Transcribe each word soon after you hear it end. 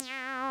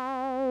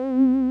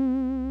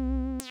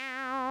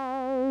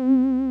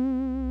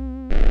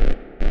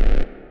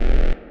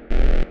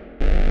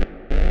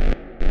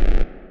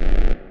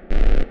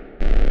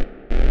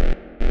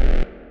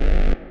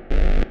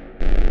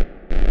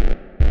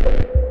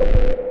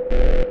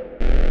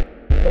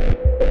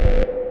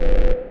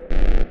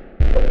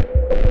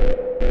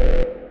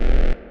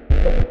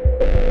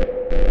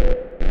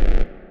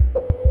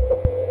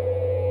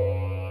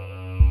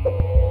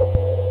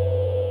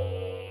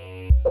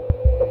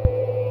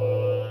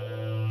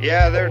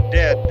Yeah, they're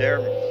dead. They're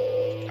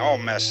all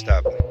messed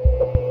up.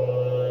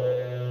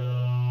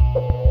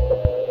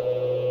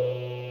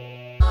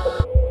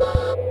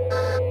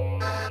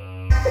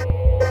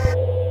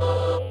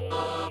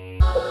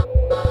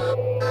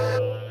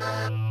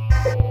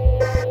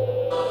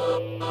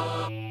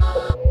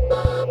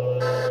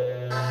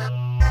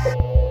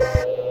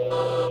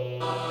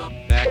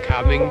 They're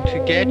coming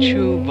to get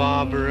you,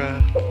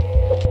 Barbara.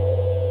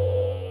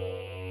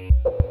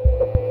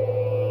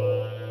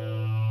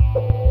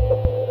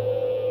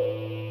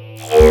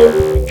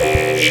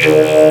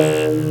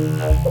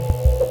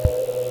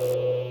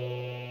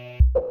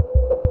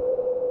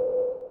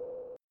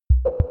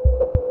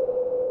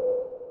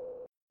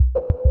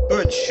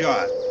 Good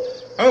shot.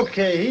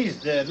 Okay,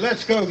 he's dead.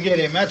 Let's go get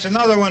him. That's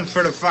another one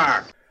for the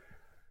fire.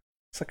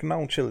 Sucking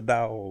on chili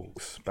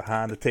dogs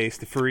behind the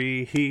tasty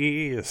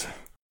freeze.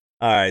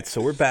 Alright,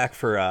 so we're back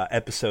for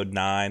episode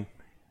 9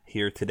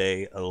 here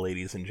today,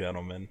 ladies and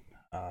gentlemen.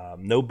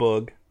 No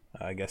Boog.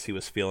 I guess he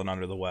was feeling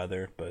under the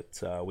weather,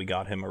 but we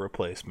got him a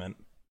replacement.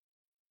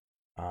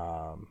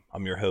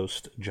 I'm your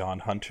host, John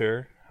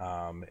Hunter,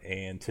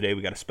 and today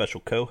we got a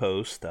special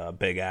co-host,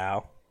 Big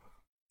Al.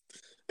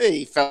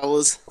 Hey,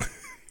 fellas.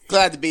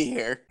 Glad to be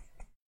here.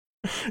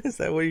 Is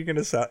that what you're going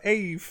to sound?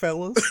 Hey,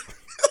 fellas.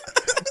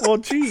 Well,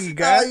 gee,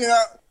 guys.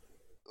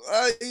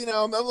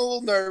 I'm a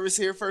little nervous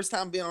here. First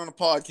time being on a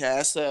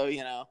podcast, so,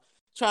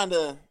 trying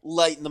to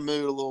lighten the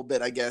mood a little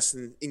bit, I guess,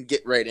 and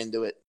get right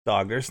into it.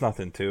 Dog, there's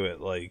nothing to it.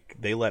 Like,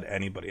 they let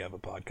anybody have a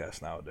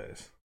podcast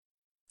nowadays.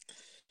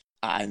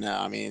 I know.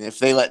 I mean, if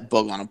they let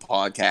Boog on a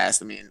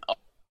podcast,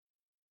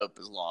 hope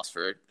is lost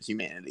for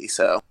humanity,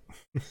 so.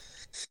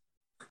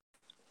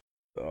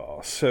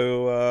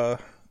 So,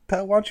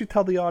 Pat, why don't you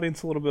tell the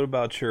audience a little bit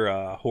about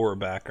your horror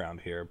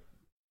background here?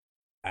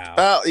 Ow.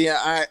 Well,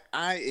 yeah,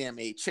 I am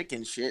a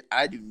chicken shit.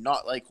 I do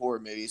not like horror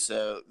movies,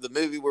 so the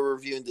movie we're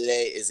reviewing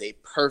today is a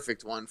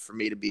perfect one for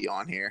me to be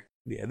on here.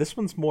 Yeah, this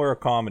one's more a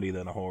comedy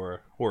than a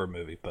horror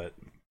movie, but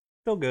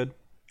still good. A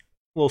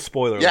little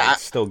spoiler alert,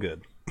 still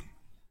good.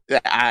 Yeah,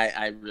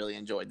 I really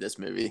enjoyed this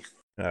movie.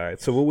 All right,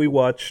 so what we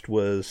watched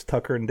was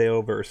Tucker and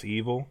Dale vs.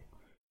 Evil.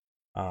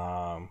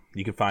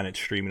 You can find it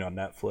streaming on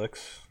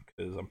Netflix,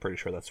 because I'm pretty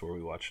sure that's where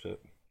we watched it.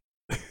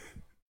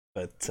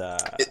 But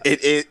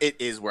it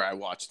is where I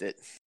watched it.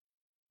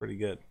 Pretty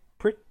good.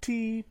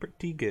 Pretty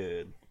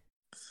good.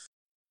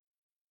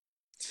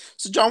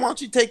 So, John, why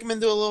don't you take him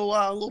into a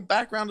little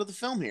background of the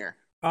film here?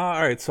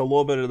 All right, so a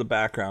little bit of the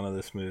background of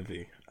this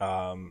movie.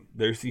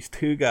 There's these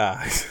two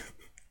guys,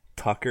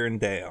 Tucker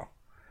and Dale.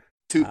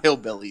 Two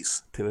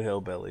hillbillies. Two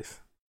hillbillies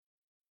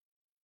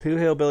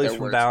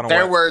from down.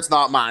 Their words,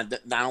 not mine.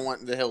 I don't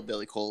want the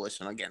hillbilly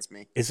coalition against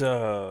me. Is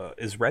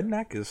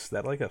redneck? Is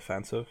that like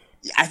offensive?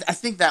 Yeah, I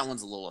think that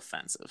one's a little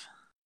offensive.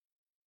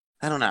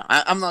 I don't know.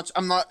 I'm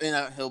not in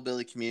a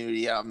hillbilly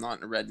community. I'm not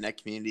in a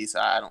redneck community, so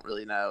I don't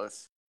really know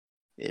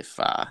if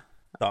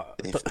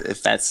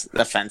that's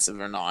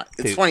offensive or not.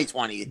 It's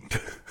 2020.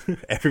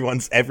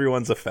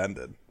 Everyone's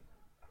offended.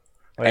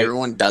 Like,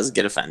 everyone does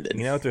get offended.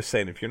 You know what they're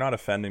saying? If you're not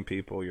offending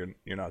people, you're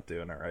not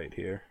doing it right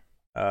here.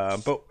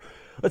 But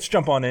let's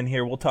jump on in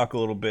here. We'll talk a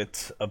little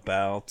bit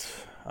about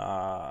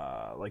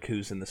like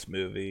who's in this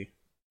movie,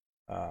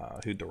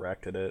 who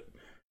directed it.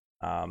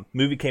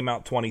 Movie came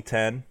out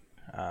 2010.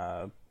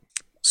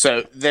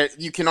 So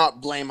you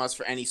cannot blame us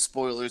for any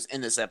spoilers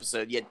in this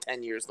episode. You had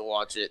 10 years to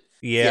watch it.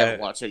 Yeah, you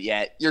haven't watched it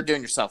yet. You're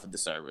doing yourself a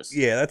disservice.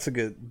 Yeah, that's a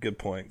good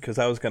point, because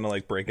I was gonna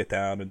like break it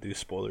down and do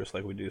spoilers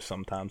like we do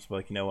sometimes. But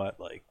like, you know what?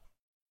 Like,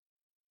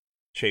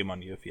 shame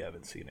on you if you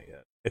haven't seen it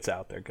yet. It's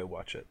out there. Go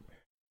watch it.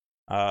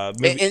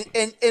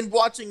 And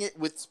watching it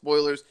with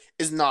spoilers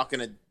is not going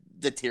to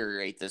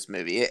deteriorate this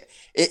movie. It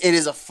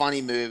is a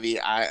funny movie.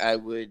 I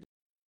would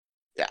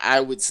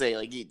say,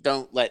 like, you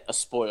don't let a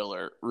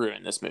spoiler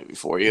ruin this movie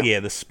for you.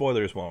 Yeah, the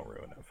spoilers won't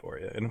ruin it for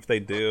you. And if they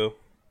do,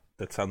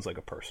 that sounds like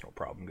a personal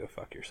problem. Go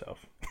fuck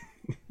yourself.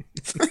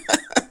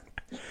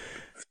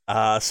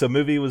 So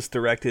movie was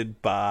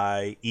directed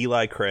by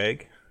Eli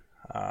Craig.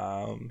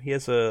 He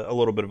has a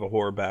little bit of a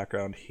horror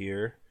background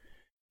here.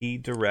 He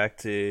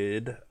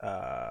directed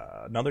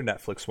another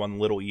Netflix one,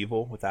 Little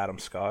Evil, with Adam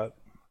Scott.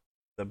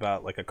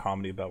 About like a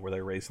comedy about where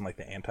they're raising like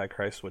the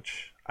Antichrist,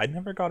 which I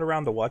never got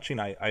around to watching.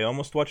 I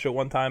almost watched it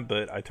one time,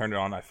 but I turned it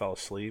on and I fell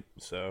asleep.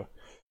 So,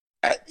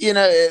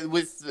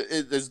 with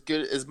as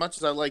good as much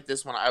as I like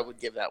this one, I would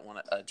give that one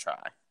a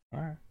try. All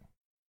right.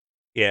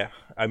 Yeah,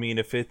 I mean,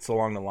 if it's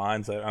along the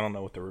lines, I don't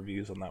know what the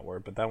reviews on that were,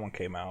 but that one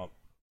came out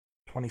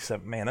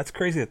 27. Man, that's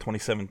crazy that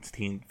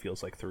 2017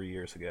 feels like 3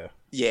 years ago.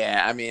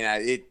 Yeah, I mean,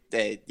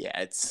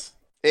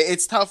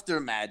 it's tough to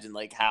imagine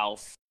like how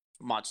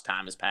much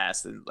time has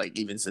passed, and like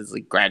even since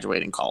like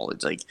graduating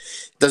college, like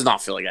it does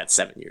not feel like that's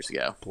 7 years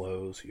ago.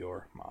 Blows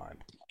your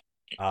mind.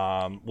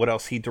 What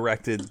else? He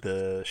directed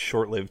the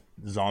short-lived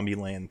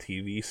Zombieland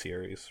TV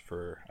series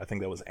for, I think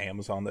that was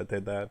Amazon that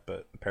did that,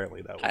 but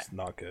apparently that was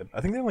not good.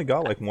 I think they only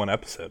got like one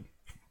episode.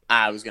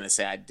 I was gonna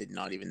say I did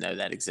not even know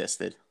that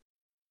existed.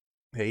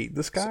 Hey,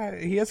 this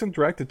guy, he hasn't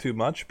directed too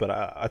much, but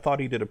I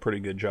thought he did a pretty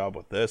good job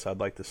with this. I'd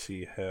like to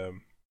see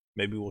him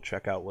maybe we'll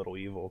check out Little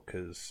Evil,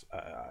 because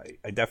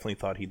I definitely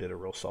thought he did a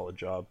real solid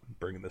job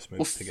bringing this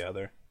movie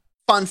together.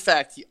 Fun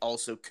fact: he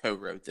also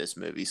co-wrote this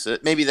movie, so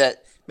maybe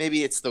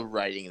it's the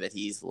writing that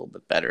he's a little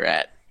bit better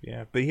at.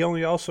 Yeah, but he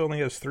also only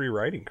has 3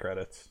 writing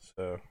credits,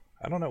 so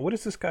I don't know. What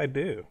does this guy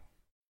do?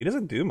 He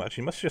doesn't do much.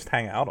 He must just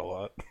hang out a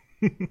lot.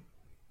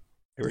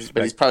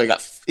 But he's probably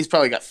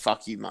got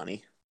fuck you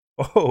money.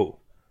 Oh,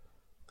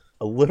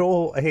 a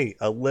little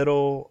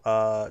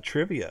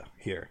trivia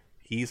here.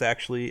 He's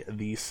actually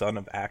the son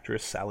of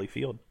actress Sally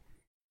Field.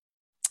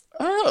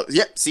 Oh,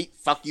 yep. See,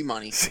 fuck you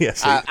money. Yeah,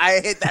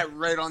 I hit that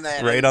right on the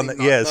head. Right on the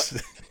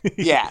yes.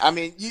 Yeah, I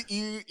mean,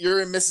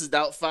 you're in Mrs.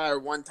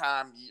 Doubtfire one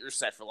time, you're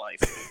set for life.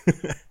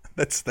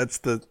 That's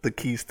the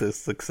keys to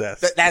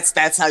success.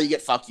 That's how you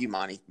get fuck you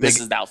money,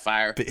 Mrs.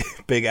 Doubtfire.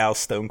 Big Al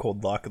Stone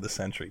Cold lock of the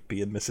century,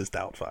 being Mrs.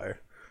 Doubtfire.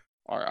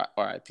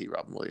 R.I.P.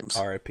 Robin Williams.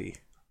 R.I.P.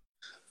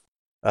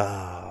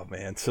 Oh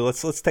man, so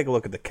let's take a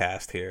look at the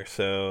cast here.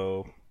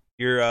 So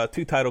your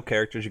 2 title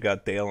characters, you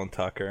got Dale and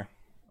Tucker.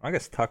 I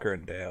guess Tucker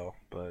and Dale,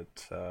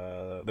 but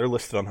they're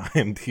listed on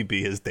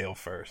IMDb as Dale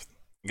first.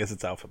 I guess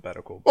it's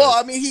alphabetical. Well,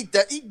 I mean,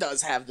 he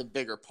does have the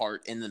bigger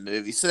part in the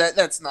movie, so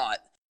that's not.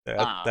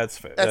 That's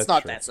fair. That's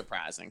not true. That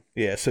surprising.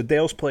 Yeah, so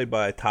Dale's played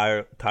by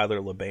Tyler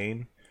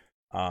LeBane.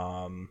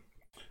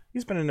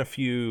 He's been in a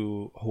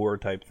few horror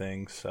type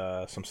things,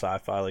 some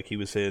sci-fi. Like he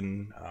was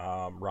in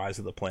Rise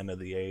of the Planet of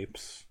the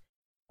Apes.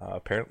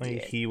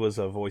 Apparently, he was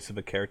a voice of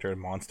a character in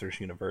Monsters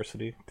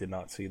University. Did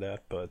not see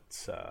that, but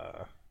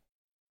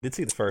did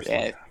see the first one.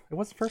 It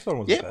was the first one.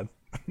 Wasn't bad.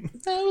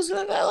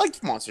 I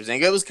liked Monsters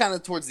Inc. It was kind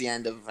of towards the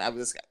end of I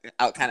was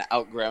kind of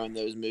outgrowing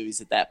those movies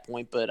at that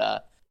point,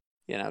 but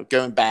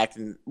going back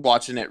and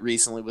watching it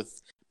recently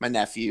with my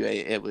nephew,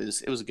 it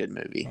was a good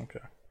movie. Okay.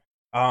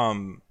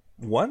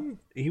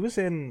 He was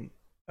in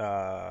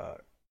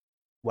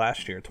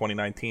last year,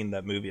 2019,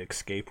 that movie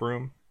Escape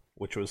Room,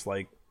 which was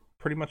like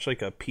pretty much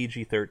like a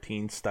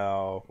PG-13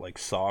 style like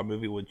Saw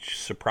movie, which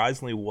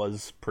surprisingly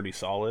was pretty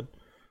solid.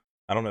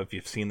 I don't know if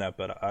you've seen that,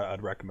 but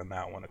I'd recommend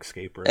that one,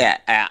 Escape Room.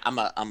 Yeah, I'm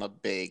a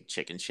big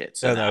chicken shit.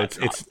 So no,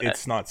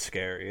 it's not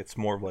scary. It's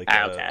more of like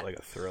a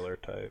thriller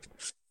type.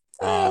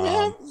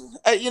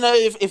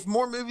 If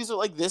more movies are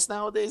like this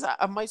nowadays,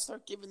 I might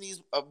start giving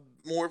these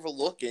more of a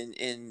look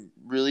and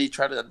really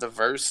try to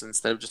diverse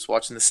instead of just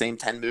watching the same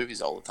 10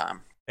 movies all the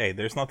time. Hey,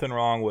 there's nothing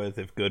wrong with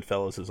if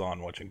Goodfellas is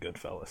on watching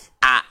Goodfellas.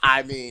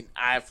 I mean,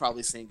 I've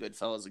probably seen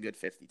Goodfellas a good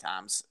 50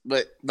 times,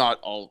 but not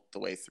all the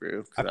way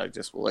through because I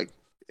just will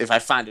if I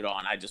find it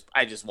on, I just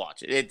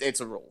watch it. It's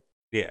a rule.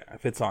 Yeah,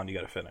 if it's on, you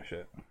got to finish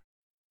it.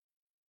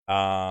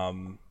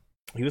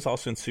 He was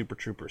also in Super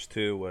Troopers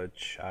 2,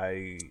 which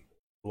I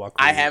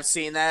have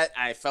seen that.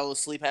 I fell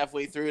asleep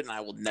halfway through it, and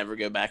I will never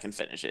go back and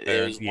finish it.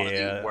 It was one of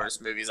the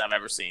worst movies I've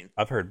ever seen.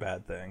 I've heard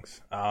bad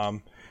things.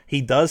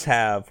 He does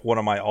have one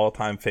of my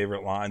all-time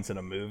favorite lines in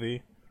a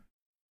movie.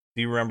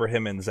 Do you remember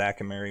him and Zach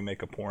and Mary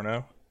Make a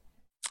Porno?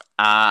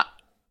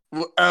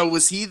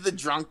 Was he the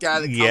drunk guy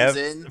that comes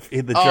in?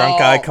 The drunk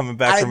guy coming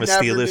back from a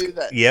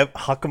Steelers. Yep,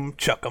 Huck'em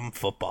Chuck'em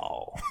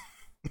football.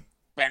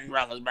 Ben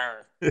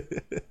Roethlisberger.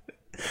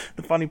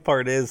 The funny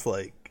part is,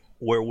 like,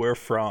 where we're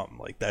from,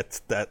 like that's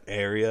that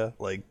area,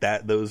 like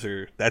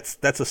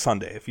that's a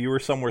Sunday. If you were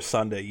somewhere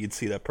Sunday, you'd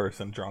see that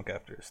person drunk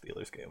after a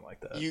Steelers game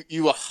like that.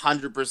 You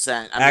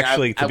 100%.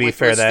 Actually, to be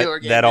fair,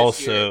 that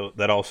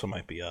also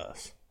might be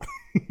us.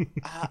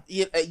 I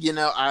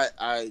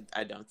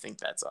don't think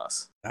that's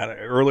us.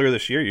 Earlier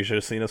this year, you should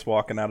have seen us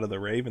walking out of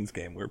the Ravens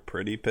game. We're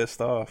pretty pissed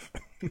off.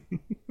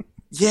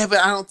 Yeah, but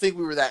I don't think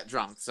we were that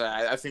drunk, so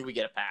I think we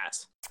get a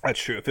pass. That's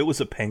true. If it was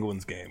a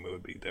Penguins game, it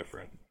would be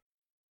different.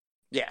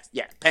 Yeah.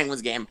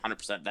 Penguins game,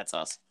 100%. That's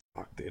us.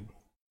 Fuck, dude.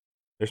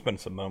 There's been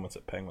some moments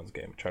at Penguins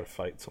game try to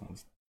fight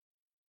someone's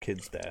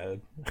kid's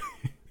dad.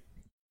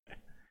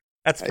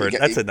 That's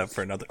enough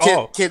for another.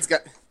 Kids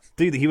got.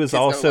 Dude, he's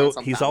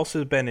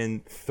also been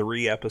in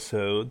 3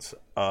 episodes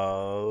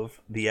of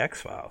The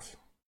X-Files,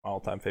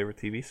 all-time favorite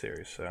TV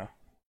series. So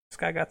this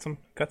guy got some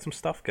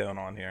stuff going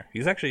on here.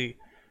 He's actually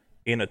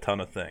in a ton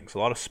of things, a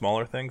lot of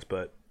smaller things,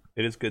 but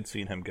it is good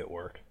seeing him get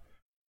work.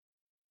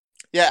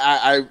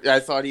 Yeah, I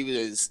thought he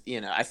was.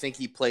 I think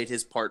he played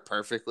his part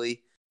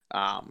perfectly.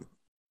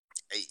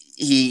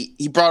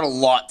 He brought a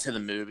lot to the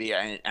movie.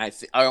 I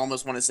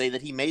almost want to say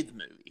that he made the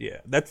movie. Yeah,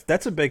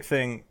 that's a big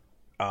thing.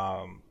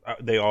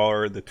 They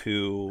are the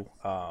 2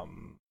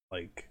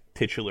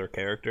 titular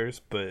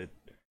characters, but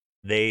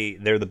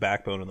they're the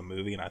backbone of the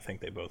movie, and I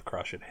think they both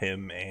crush it.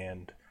 Him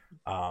and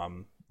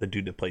the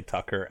dude that played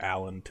Tucker,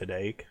 Alan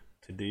Tudyk.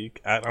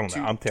 I don't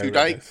know. I'm terrible.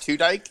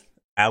 Tudyk.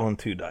 Alan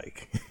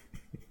Tudyk.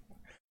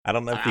 I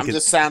don't know if I'm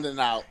just sounding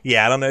out.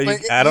 Yeah, I don't know.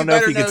 I don't know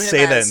if you could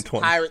say that in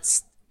 20.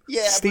 Pirates.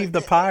 Yeah, Steve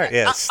the Pirate.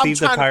 Yeah, Steve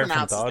the Pirate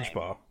from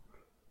Dodgeball.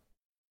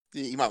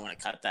 You might want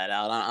to cut that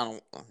out. I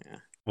don't. Yeah.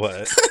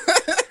 What?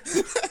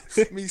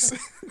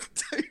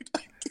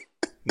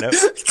 Nope.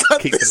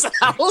 Cut this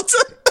out.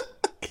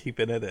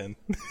 Keeping it in.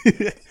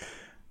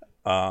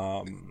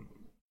 I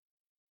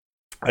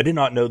did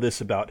not know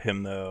this about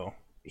him though.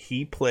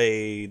 he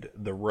played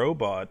the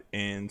robot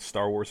in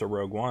Star Wars: A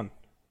Rogue One.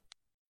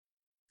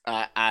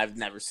 I've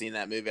never seen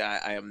that movie.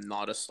 I am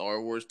not a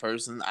Star Wars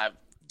person. I've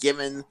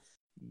given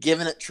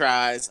it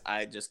tries.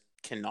 I just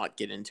cannot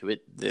get into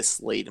it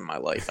this late in my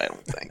life. I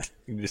don't think.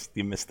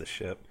 you missed the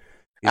ship.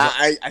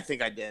 I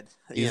think I did.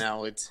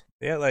 It's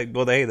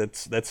hey,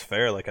 that's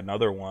fair. Like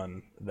another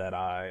one that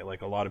I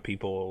like. A lot of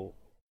people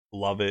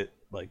love it.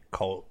 Like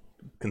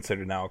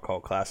considered now a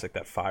cult classic.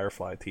 That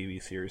Firefly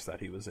TV series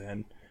that he was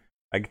in.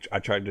 I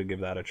tried to give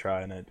that a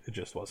try, and it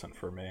just wasn't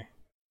for me.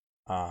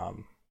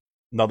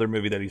 Another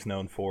movie that he's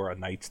known for, A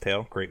Knight's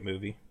Tale, great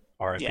movie.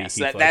 R.I.P. Yes,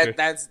 Heath Ledger.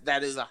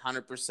 that is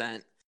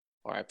 100%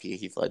 R.I.P.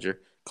 Heath Ledger.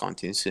 Gone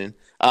too soon.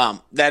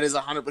 That is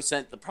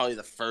 100% probably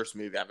the first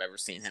movie I've ever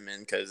seen him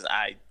in, because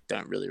I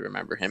don't really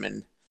remember him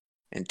in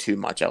too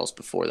much else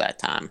before that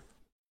time.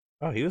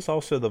 Oh, he was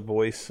also the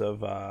voice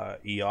of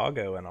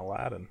Iago in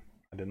Aladdin.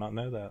 I did not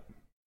know that.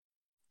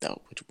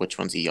 Oh, which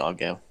one's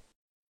Iago?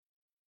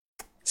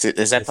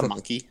 Is that the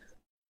monkey?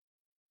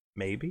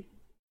 Maybe.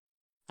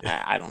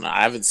 I don't know.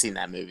 I haven't seen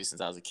that movie since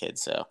I was a kid,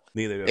 so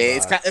neither.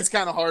 It's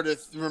kind of hard to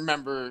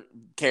remember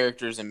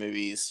characters in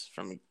movies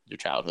from your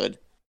childhood.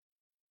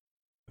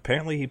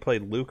 Apparently, he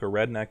played Luke, a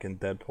redneck, in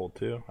Deadpool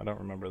too. I don't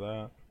remember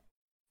that.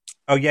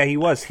 Oh yeah, he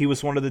was. He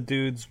was one of the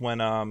dudes when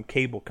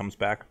Cable comes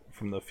back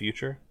from the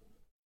future.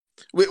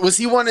 Wait, was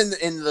he one in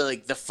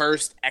the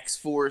first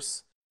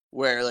X-Force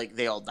where like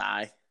they all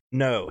die?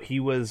 No, he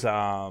was.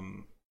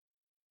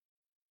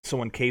 So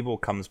when Cable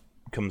comes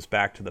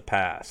back to the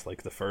past,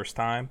 like the first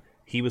time,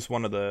 he was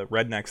one of the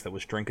rednecks that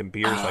was drinking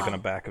beers like in the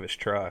back of his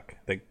truck.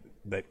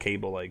 That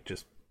Cable like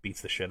just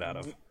beats the shit out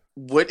of.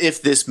 What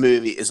if this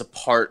movie is a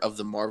part of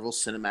the Marvel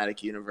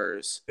Cinematic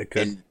Universe? It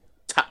could. And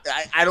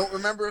I don't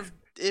remember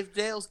if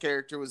Dale's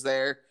character was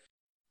there,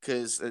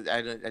 because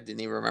I didn't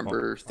even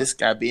remember this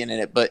guy being in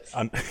it. But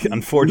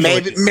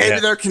unfortunately, maybe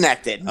they're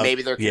connected.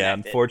 Maybe they're connected. Yeah,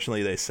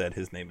 unfortunately, they said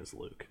his name is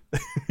Luke.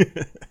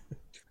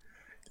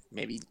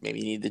 Maybe you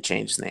need to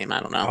change his name. I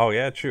don't know. Oh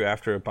yeah, true.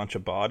 After a bunch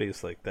of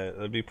bodies like that,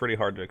 it'd be pretty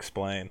hard to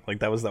explain. Like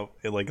that was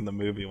like in the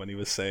movie when he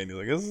was saying, he's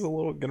like, "This is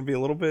gonna be a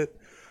little bit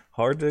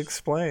hard to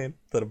explain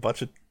that a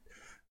bunch of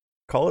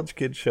college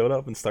kids showed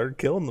up and started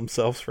killing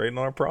themselves right on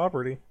our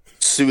property."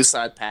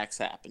 Suicide pacts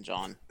happen,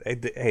 John. They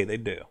do.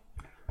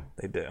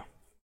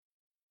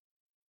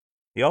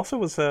 He also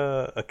was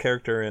a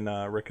character in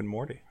Rick and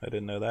Morty. I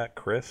didn't know that.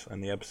 Chris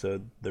in the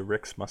episode "The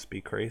Ricks Must Be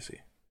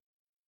Crazy."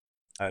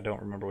 I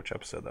don't remember which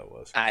episode that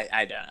was.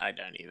 I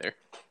don't either.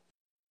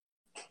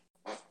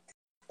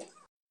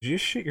 Did you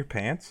shit your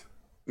pants?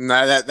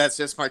 No, that's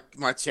just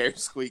my chair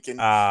squeaking.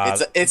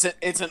 It's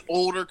an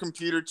older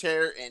computer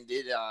chair, and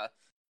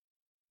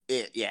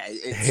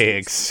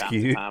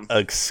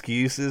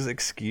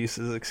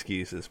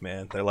excuses,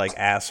 man. They're like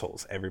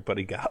assholes.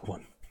 Everybody got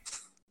one,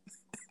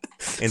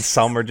 and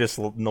some are just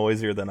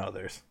noisier than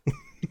others.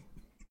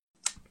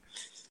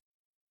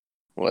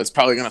 Well, it's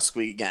probably gonna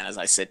squeak again as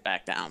I sit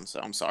back down,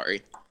 so I'm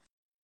sorry.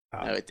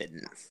 No, it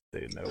didn't.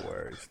 Dude, no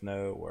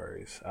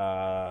worries.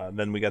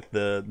 Then we got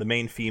the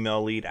main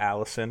female lead,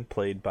 Allison,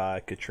 played by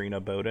Katrina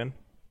Bowden.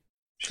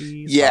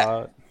 She's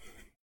hot.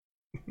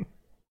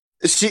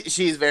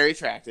 She's very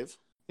attractive.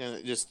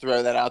 Just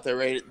throw that out there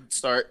right at the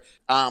start.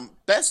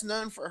 Best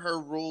known for her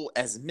role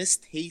as Miss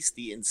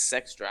Tasty in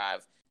Sex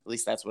Drive. At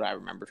least that's what I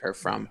remembered her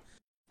from.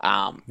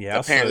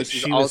 Apparently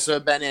she's also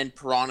been in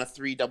Piranha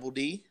 3 Double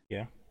D.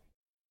 Yeah.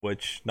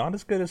 Which, not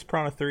as good as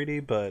Piranha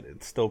 3D, but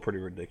it's still a pretty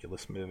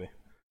ridiculous movie.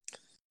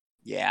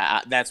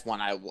 Yeah, that's one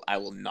I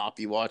will not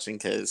be watching,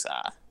 because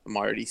I'm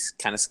already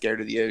kind of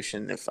scared of the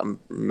ocean. If I'm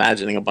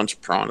imagining a bunch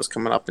of piranhas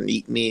coming up and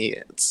eating me,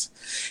 it's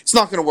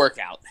not going to work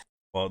out.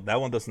 Well,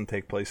 that one doesn't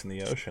take place in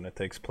the ocean. It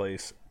takes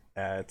place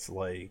at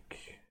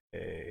like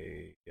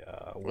a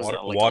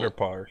water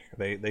park.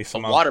 They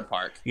somehow a water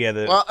park. Yeah.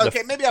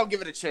 Maybe I'll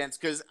give it a chance,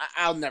 because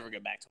I'll never go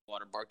back to a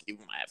water park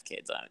even when I have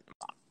kids. No,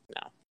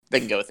 they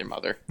can go with their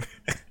mother.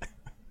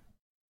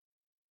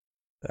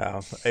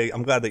 Hey,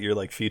 I'm glad that you're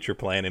like future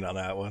planning on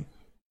that one.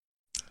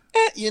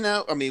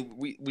 I mean,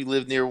 we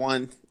live near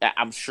one.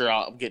 I'm sure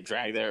I'll get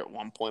dragged there at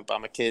one point by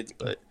my kids,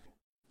 but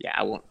yeah,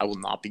 I will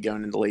not be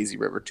going into Lazy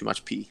River. Too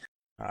much pee.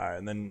 All right,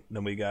 and then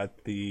we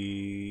got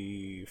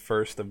the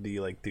first of the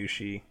like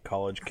douchey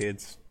college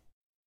kids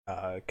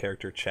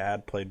character,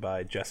 Chad, played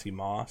by Jesse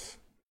Moss.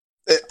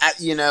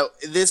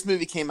 This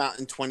movie came out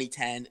in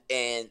 2010,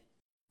 and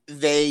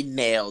they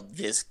nailed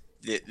this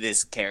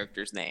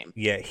character's name.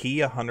 Yeah, he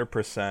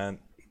 100%.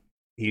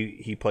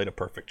 He played a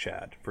perfect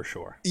Chad for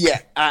sure.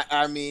 Yeah,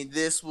 I mean,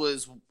 this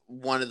was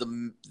one of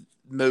the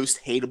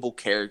most hateable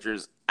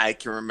characters I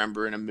can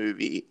remember in a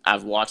movie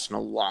I've watched in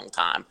a long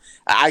time.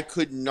 I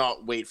could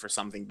not wait for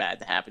something bad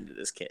to happen to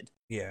this kid.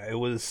 Yeah, it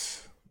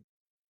was.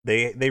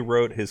 They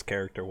wrote his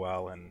character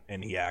well,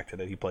 and he acted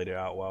it. He played it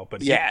out well.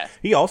 But yeah,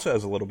 he also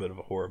has a little bit of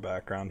a horror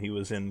background. He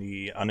was in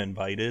The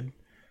Uninvited,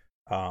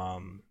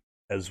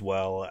 as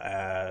well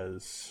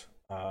as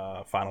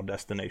Final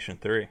Destination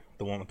 3,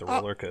 the one with the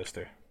roller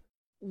coaster.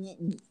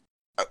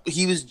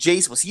 He was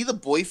Jason. Was he the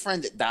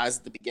boyfriend that dies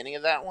at the beginning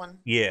of that one?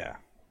 Yeah.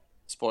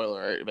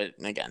 Spoiler alert, but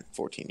again,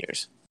 14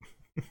 years.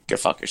 Go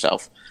fuck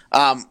yourself.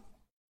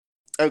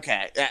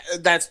 Okay,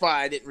 that's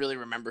why I didn't really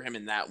remember him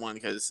in that one,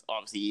 because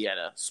obviously he had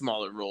a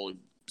smaller role. He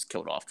was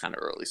killed off kind of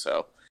early,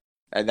 so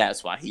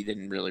that's why he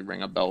didn't really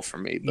ring a bell for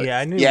me. But yeah,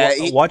 I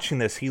knew watching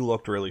this, he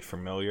looked really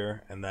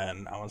familiar, and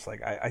then I was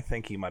like, I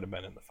think he might have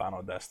been in the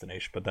Final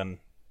Destination, but then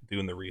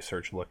doing the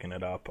research, looking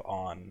it up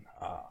on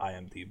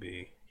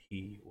IMDb,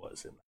 he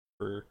was in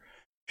for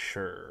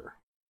sure.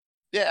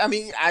 Yeah, I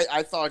mean,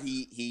 I thought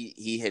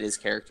he hit his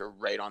character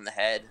right on the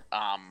head.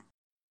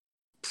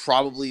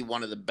 Probably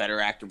one of the better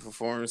actor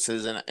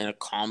performances in a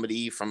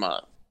comedy from oh,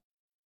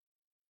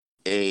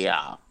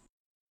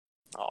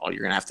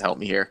 you're gonna have to help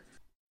me here.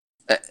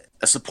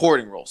 A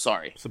supporting role.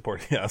 Sorry,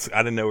 supporting. Yeah,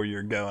 I didn't know where you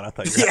were going. I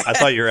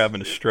thought you were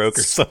having a stroke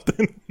or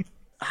something.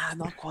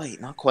 Not quite.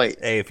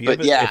 Hey, if you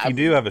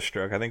do have a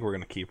stroke, I think we're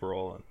gonna keep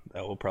rolling.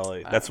 That will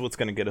probably that's what's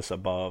gonna get us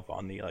above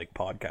on the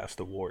podcast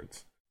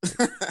awards.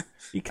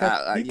 You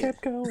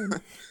kept going.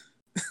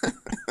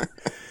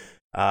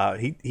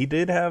 He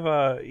did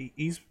have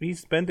he's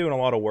been doing a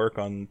lot of work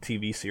on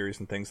TV series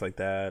and things like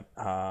that.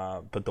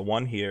 But the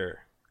one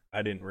here,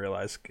 I didn't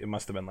realize it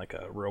must have been like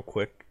a real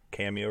quick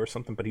cameo or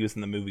something. But he was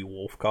in the movie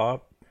Wolf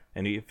Cop,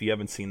 and if you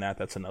haven't seen that,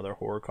 that's another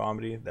horror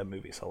comedy. That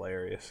movie's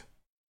hilarious.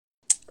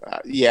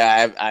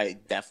 Yeah, I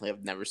definitely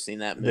have never seen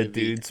that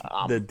movie.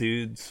 The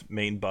dude's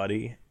main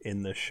buddy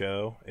in the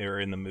show or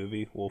in the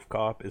movie Wolf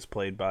Cop is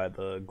played by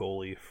the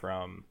goalie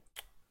from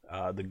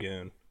The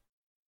Goon.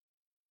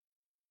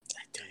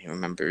 I don't even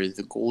remember who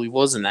the goalie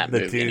was in that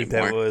movie. The dude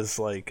anymore. That was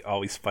like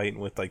always fighting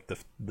with like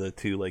the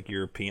two like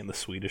the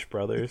Swedish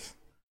brothers.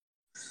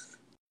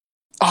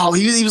 Oh,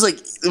 he was like,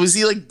 was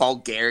he like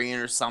Bulgarian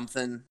or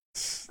something?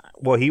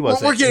 Well, he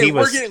wasn't. We're getting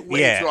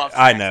way too off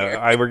track. I know.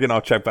 Here. We're getting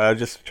off track, but I was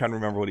just trying to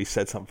remember what he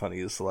said. Something funny.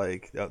 He was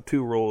like,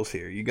 2 rules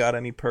here. You got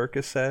any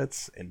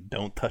Percocets? And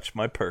don't touch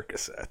my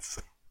Percocets.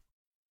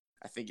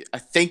 I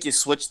think you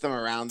switched them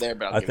around there,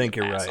 but I think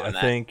you're right. I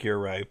think you're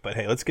right. But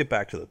hey, let's get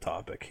back to the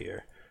topic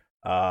here.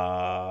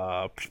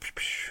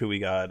 Who we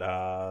got?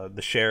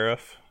 The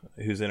sheriff,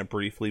 who's in it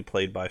briefly,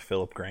 played by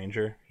Philip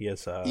Granger. He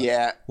has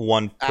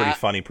one pretty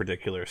funny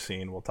particular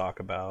scene we'll talk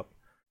about.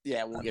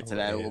 Yeah, we'll get to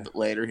that a little bit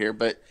later here,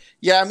 but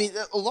yeah, I mean,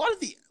 a lot of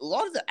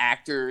the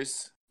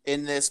actors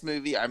in this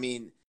movie, I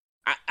mean,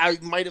 I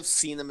might have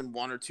seen them in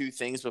one or two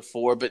things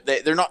before, but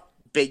they're not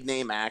big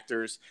name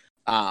actors.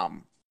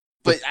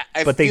 But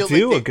they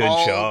do a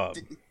good job.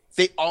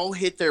 They all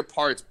hit their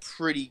parts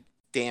pretty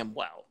damn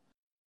well,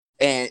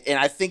 and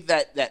I think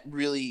that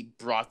really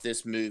brought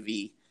this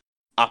movie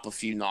up a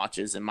few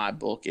notches in my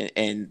book,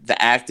 and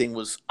the acting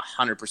was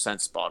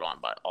 100% spot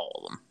on by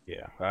all of them.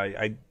 Yeah,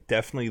 I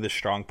definitely the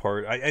strong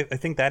part. I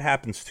think that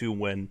happens too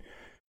when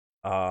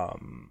a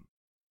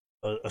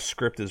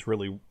script is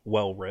really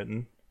well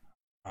written.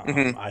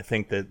 I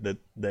think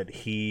that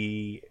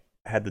he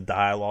had the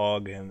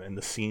dialogue and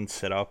the scene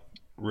set up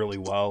really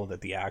well,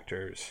 that the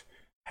actors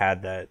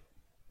had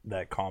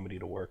that comedy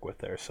to work with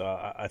there. So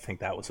I think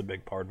that was a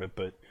big part of it.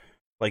 But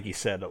like you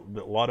said, a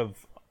lot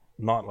of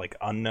not like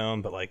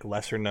unknown, but like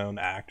lesser known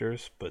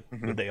actors, but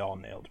they all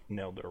nailed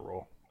their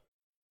role.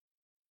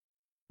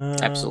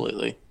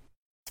 Absolutely.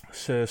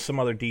 So some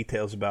other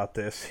details about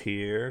this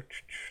here.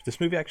 This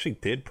movie actually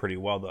did pretty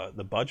well.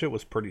 The budget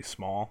was pretty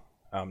small.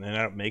 It ended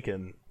up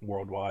making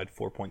worldwide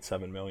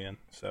 $4.7 million.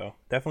 So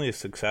definitely a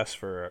success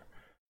for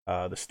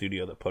the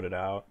studio that put it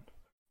out.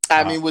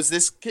 I mean, was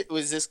this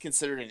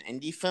considered an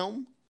indie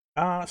film?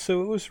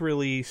 So it was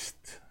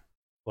released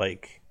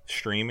like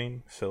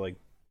streaming, so like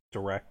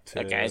direct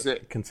to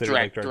considered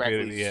like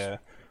direct, yeah,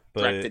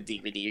 but direct to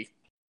DVD.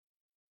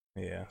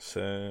 Yeah.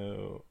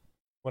 So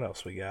what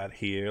else we got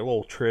here? A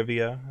little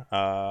trivia.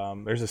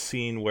 There's a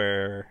scene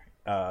where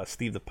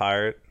Steve the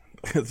Pirate,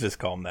 let's just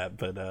call him that,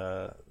 but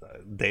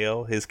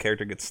Dale, his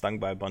character, gets stung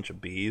by a bunch of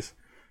bees.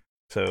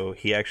 So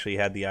he actually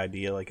had the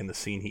idea, like in the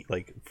scene, he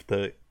like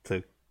to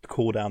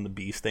cool down the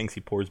bee stings,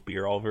 he pours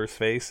beer all over his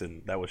face,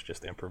 and that was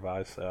just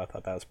improvised. So I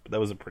thought that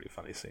was a pretty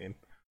funny scene.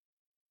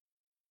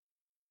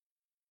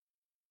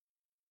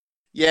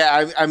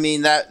 Yeah, I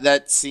mean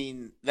that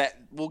scene that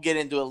we'll get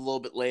into a little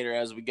bit later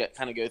as we go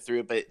through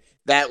it, but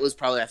that was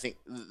probably, I think,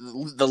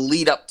 the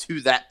lead up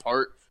to that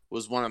part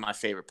was one of my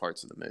favorite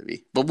parts of the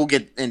movie. But we'll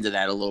get into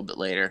that a little bit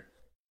later.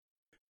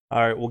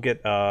 All right, we'll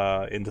get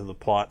into the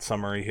plot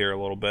summary here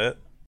a little bit.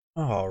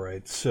 All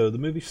right, so the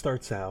movie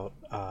starts out,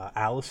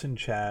 Allison,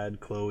 Chad,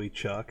 Chloe,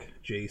 Chuck,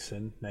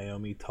 Jason,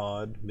 Naomi,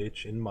 Todd,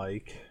 Mitch, and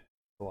Mike.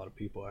 A lot of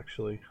people,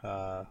 actually.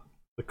 A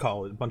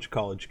bunch of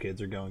college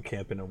kids are going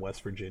camping in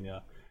West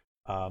Virginia.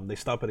 They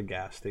stop at a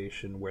gas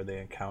station where they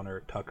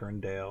encounter Tucker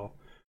and Dale,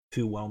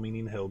 2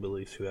 well-meaning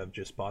hillbillies who have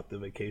just bought the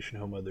vacation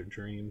home of their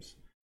dreams.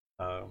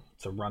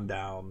 It's a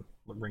rundown,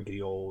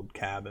 rinkety old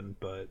cabin,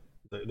 but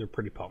they're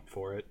pretty pumped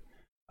for it.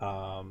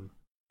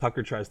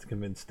 Tucker tries to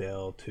convince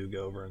Dale to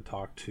go over and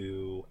talk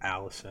to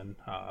Allison,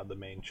 the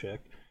main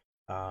chick,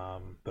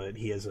 but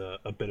he has a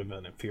bit of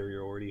an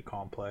inferiority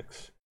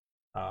complex.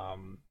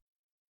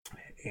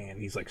 and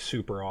he's like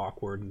super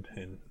awkward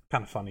and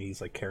kind of funny.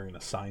 He's like carrying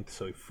a sign,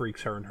 so he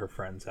freaks her and her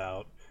friends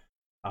out.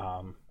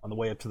 On the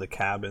way up to the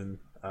cabin,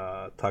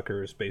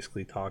 Tucker's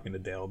basically talking to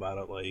Dale about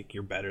it, like,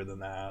 you're better than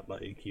that,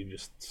 like, you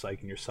just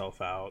psyching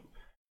yourself out.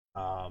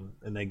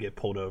 And they get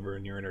pulled over,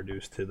 and you're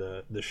introduced to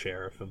the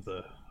sheriff of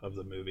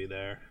the movie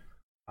there.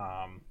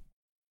 A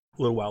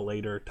little while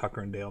later,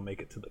 Tucker and Dale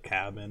make it to the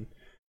cabin.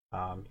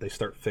 They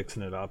start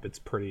fixing it up. It's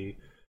pretty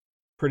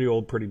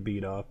old, pretty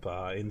beat up.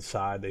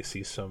 Inside, they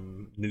see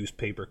some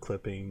newspaper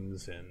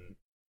clippings, and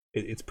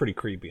it's pretty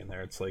creepy in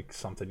there. It's like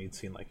something you'd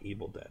see in like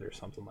Evil Dead or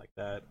something like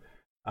that.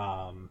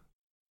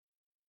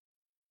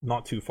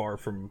 Not too far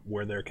from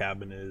where their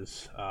cabin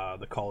is,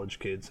 the college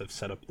kids have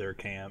set up their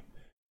camp,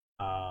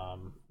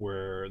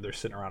 where they're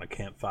sitting around a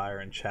campfire,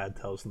 and Chad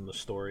tells them the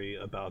story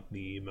about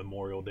the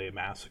Memorial Day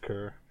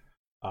massacre,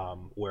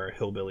 where a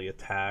hillbilly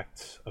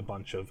attacked a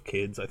bunch of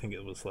kids. I think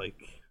it was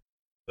like,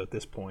 at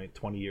this point,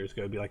 20 years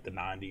ago, it'd be like the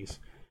 90s.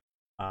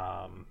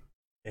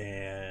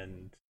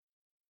 And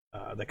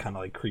that kind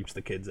of like creeps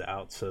the kids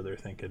out, so they're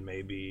thinking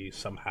maybe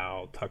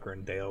somehow Tucker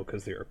and Dale,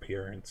 because their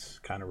appearance,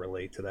 kind of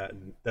relate to that,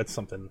 and that's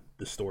something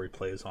the story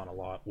plays on a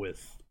lot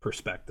with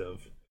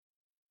perspective.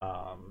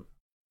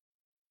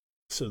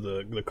 So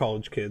the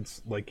college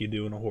kids, like you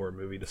do in a horror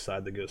movie,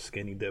 decide to go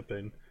skinny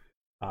dipping,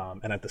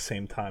 and at the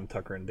same time,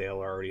 Tucker and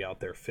Dale are already out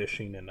there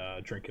fishing and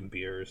drinking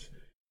beers.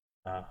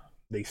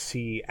 They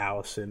see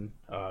Allison.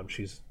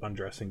 She's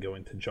undressing,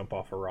 going to jump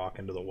off a rock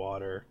into the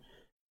water,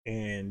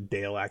 and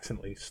Dale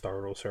accidentally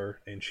startles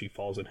her, and she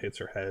falls and hits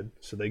her head.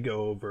 So they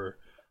go over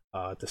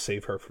to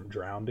save her from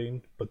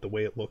drowning, but the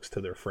way it looks to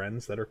their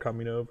friends that are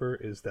coming over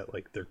is that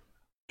like they're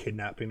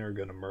kidnapping her,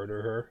 gonna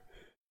murder her.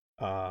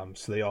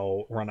 So they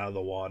all run out of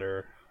the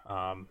water.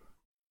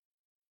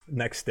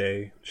 Next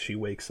day, she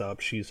wakes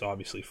up. She's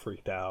obviously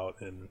freaked out,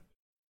 and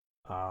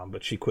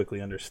but she quickly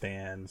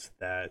understands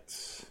that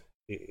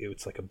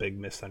it's like a big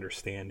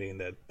misunderstanding,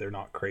 that they're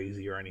not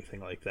crazy or anything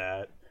like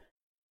that.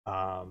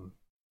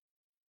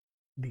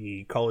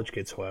 The college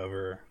kids,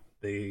 however,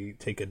 they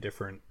take a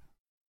different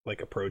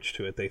like approach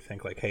to it. They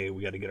think like, hey,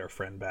 we got to get our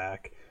friend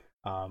back.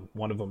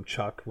 One of them,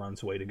 Chuck,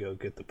 runs away to go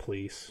get the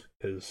police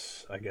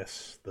because I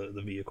guess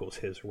the vehicle's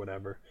his or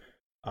whatever.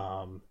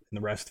 And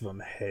the rest of them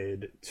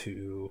head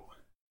to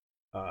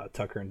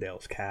Tucker and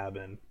Dale's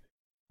cabin.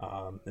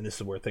 And this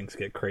is where things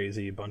get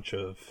crazy. A bunch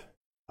of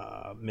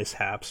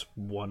mishaps.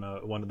 One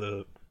of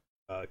the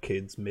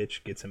kids,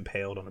 Mitch, gets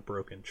impaled on a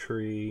broken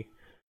tree.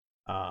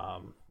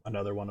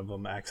 Another one of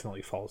them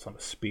accidentally falls on a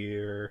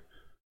spear.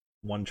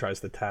 One tries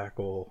to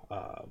tackle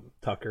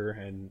Tucker,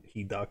 and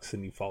he ducks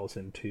and he falls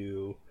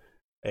into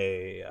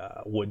a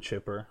wood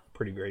chipper.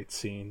 Pretty great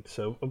scene.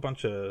 So a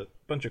bunch of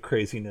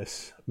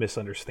craziness,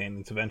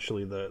 misunderstandings.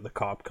 Eventually the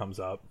cop comes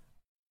up,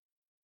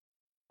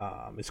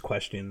 is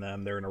questioning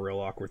them. They're in a real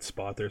awkward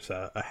spot. There's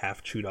a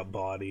half chewed up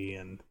body,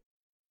 and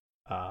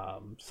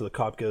so the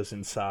cop goes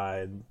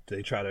inside.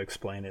 They try to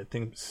explain it.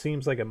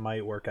 Seems like it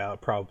might work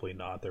out. Probably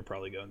not. They're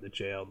probably going to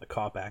jail. The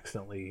cop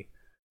accidentally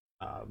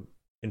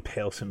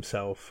impales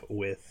himself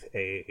with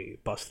a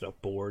busted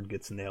up board,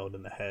 gets nailed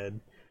in the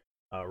head.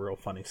 Real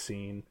funny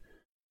scene.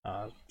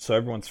 So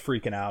everyone's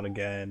freaking out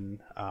again.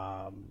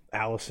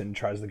 Allison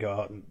tries to go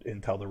out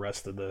and tell the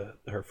rest of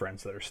her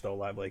friends that are still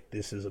alive, like,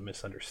 this is a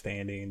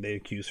misunderstanding. They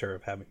accuse her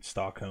of having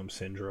Stockholm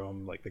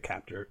syndrome, like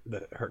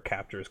her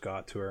captors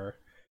got to her.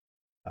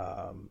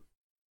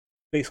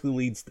 Basically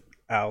leads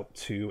out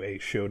to a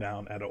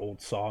showdown at an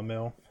old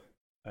sawmill,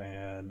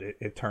 and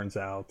it turns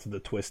out the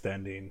twist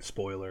ending,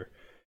 spoiler,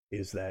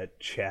 is that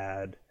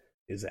Chad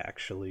is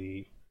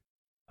actually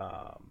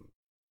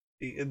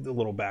the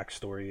little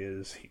backstory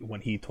is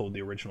when he told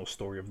the original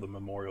story of the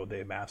Memorial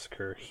Day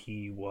massacre,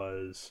 he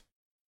was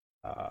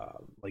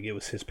like, it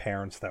was his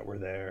parents that were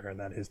there, and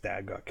that his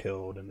dad got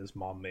killed and his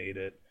mom made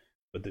it.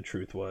 But the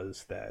truth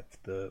was that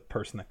the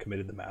person that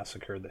committed the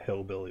massacre, the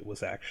hillbilly,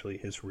 was actually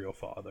his real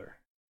father.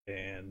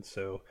 And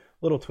so,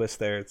 little twist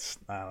there. It's,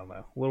 I don't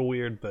know, a little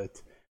weird,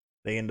 but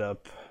they end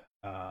up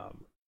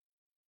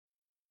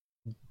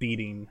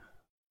beating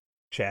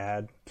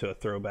Chad to a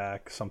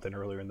throwback. Something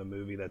earlier in the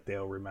movie that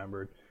Dale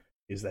remembered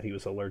is that he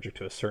was allergic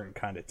to a certain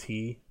kind of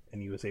tea,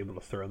 and he was able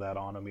to throw that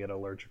on him. He had an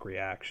allergic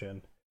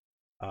reaction,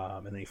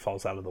 and then he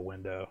falls out of the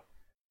window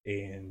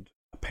and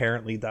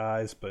apparently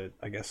dies. But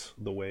I guess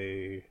the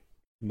way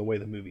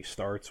the movie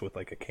starts with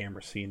like a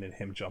camera scene and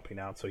him jumping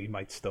out, so he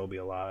might still be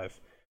alive.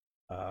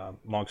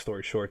 Long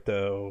story short,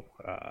 though,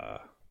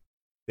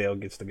 Dale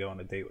gets to go on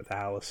a date with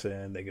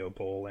Allison. They go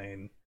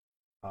bowling.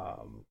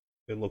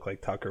 It looked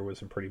like Tucker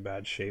was in pretty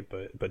bad shape,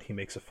 but he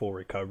makes a full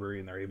recovery,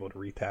 and they're able to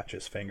reattach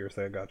his fingers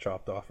that got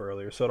chopped off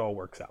earlier. So it all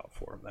works out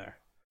for him there.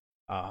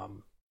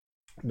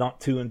 Not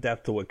too in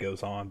depth to what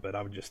goes on, but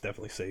I would just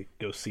definitely say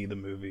go see the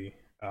movie.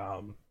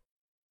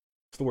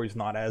 Story's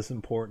not as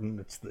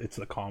important. It's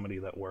the comedy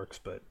that works,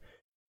 but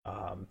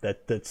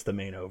that's the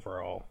main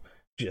overall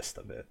gist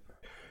of it.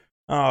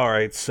 All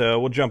right, so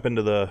we'll jump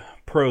into the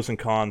pros and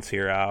cons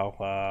here,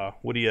 Al.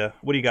 What do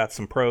you got?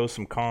 Some pros,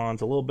 some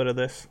cons, a little bit of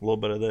this, a little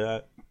bit of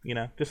that,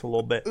 just a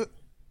little bit.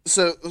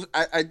 So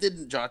I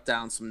did jot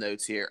down some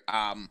notes here.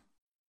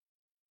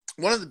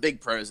 One of the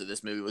big pros of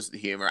this movie was the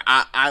humor.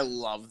 I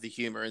love the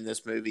humor in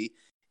this movie.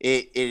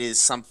 It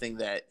is something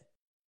that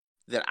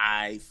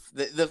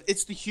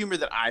it's the humor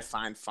that I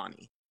find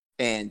funny,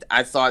 and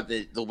I thought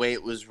that the way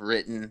it was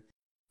written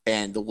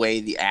and the way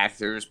the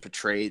actors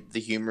portrayed the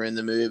humor in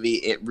the movie,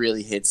 it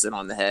really hits it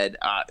on the head.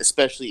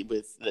 Especially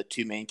with the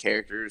two main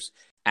characters,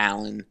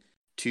 Alan,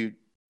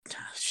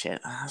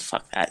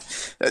 fuck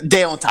that,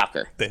 Dale and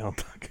Tucker. Dale and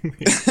Tucker.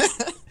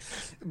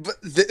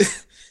 But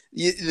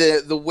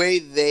the way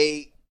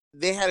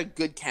they had a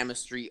good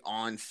chemistry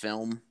on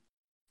film.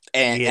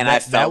 And I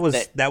felt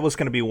that was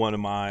going to be one of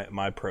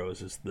my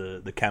pros is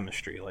the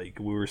chemistry. Like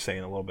we were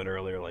saying a little bit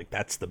earlier, like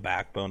that's the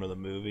backbone of the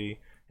movie.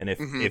 And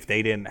if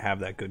they didn't have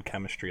that good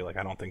chemistry, like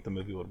I don't think the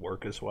movie would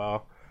work as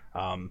well.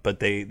 But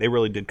they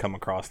really did come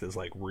across as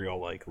like real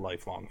like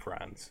lifelong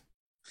friends.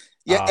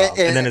 Yeah,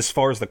 and then as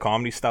far as the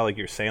comedy style, like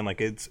you're saying,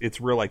 like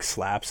it's real like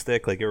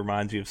slapstick. Like it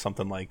reminds you of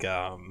something like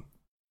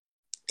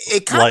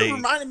it kind of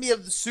reminded me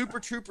of the Super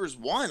Troopers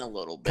 1 a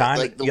little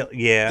bit.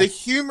 The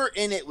humor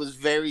in it was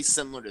very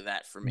similar to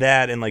that for me.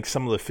 That and like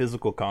some of the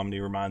physical comedy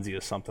reminds you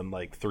of something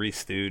like Three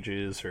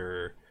Stooges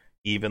or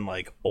even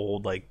like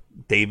old like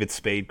David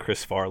Spade,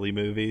 Chris Farley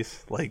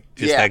movies. Like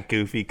just that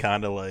goofy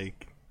kind of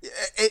like.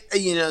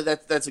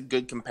 That's a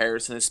good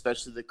comparison,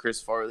 especially the Chris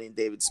Farley and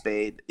David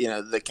Spade.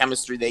 The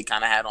chemistry they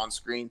kind of had on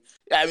screen.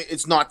 I mean,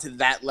 it's not to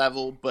that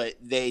level, but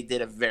they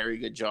did a very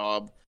good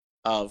job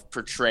of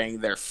portraying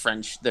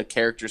the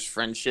character's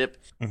friendship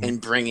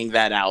and bringing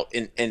that out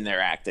in their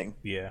acting.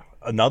 Yeah.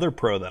 Another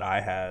pro that I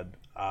had,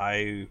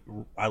 I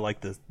like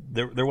this.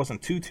 There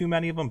wasn't too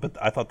many of them, but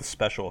I thought the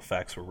special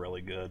effects were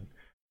really good.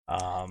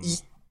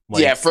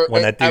 When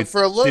that dude,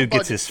 for a little dude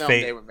gets his film,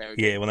 face, they were very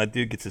good. When that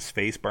dude gets his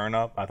face burned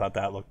up, I thought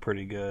that looked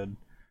pretty good.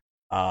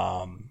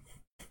 When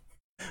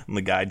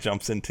the guy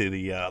jumps into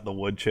the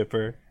wood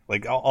chipper.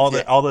 Like all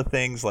the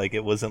things, like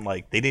it wasn't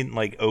like they didn't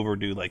like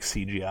overdo like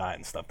CGI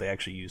and stuff. They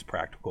actually used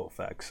practical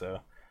effects, so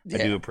I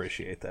do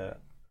appreciate that.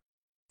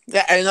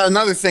 Yeah, and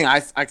another thing I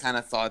kind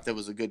of thought that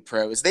was a good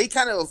pro is they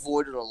kind of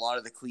avoided a lot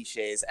of the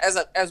cliches.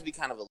 As we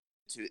kind of alluded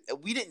to,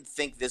 we didn't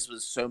think this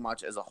was so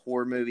much as a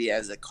horror movie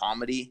as a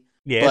comedy.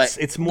 Yeah,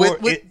 it's more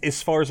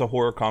as far as a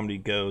horror comedy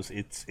goes.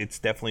 It's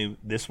definitely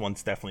this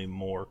one's definitely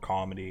more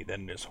comedy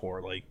than this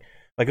horror.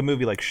 Like a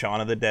movie like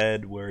Shaun of the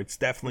Dead, where it's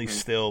definitely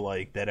still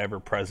like that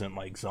ever-present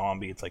like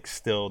zombie. It's like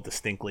still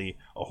distinctly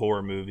a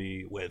horror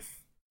movie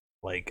with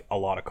like a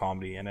lot of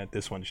comedy in it.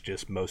 This one's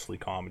just mostly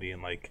comedy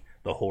and like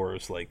the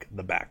horror's like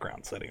the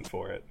background setting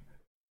for it.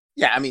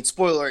 Yeah, I mean,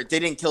 spoiler alert, they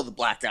didn't kill the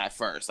black guy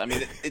first. I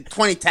mean, in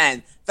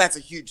 2010, that's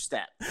a huge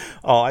step.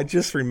 Oh, I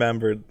just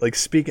remembered, like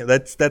speaking,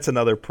 that's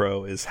another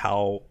pro is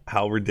how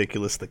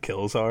ridiculous the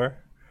kills are.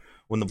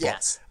 When the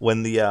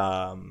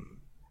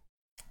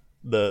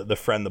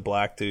friend, the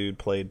black dude,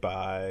 played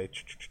by,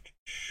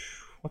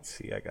 let's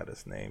see, I got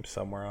his name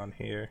somewhere on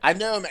here. I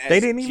know him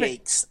as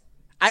Jakes.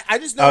 I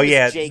just know him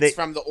as Jakes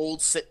from the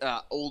old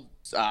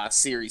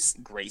series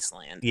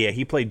Graceland. Yeah,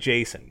 he played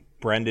Jason,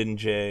 Brendan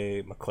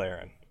J.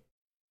 McLaren.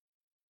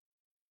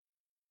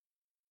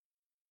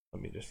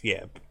 Let me just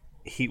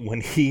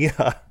when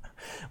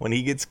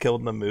he gets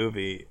killed in the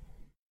movie,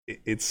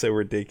 it's so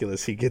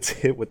ridiculous. He gets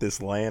hit with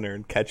this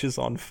lantern, catches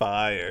on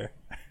fire.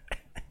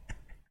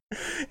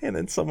 And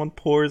then someone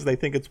pours, they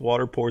think it's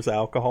water, pours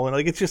alcohol, and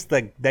like it's just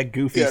that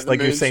goofy,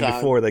 like you're saying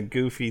before, that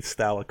goofy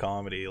style of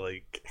comedy.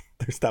 Like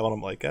they're telling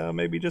him like,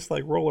 maybe just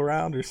like roll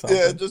around or something.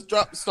 Yeah, just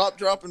stop,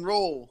 drop, and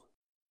roll.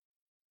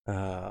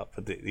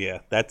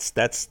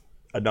 That's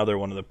another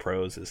one of the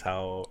pros is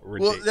how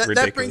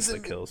ridiculous the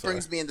kills are.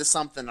 Brings me into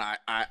something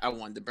I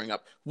wanted to bring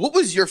up. What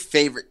was your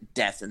favorite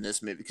death in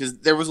this movie? Because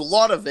there was a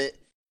lot of it,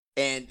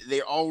 and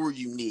they all were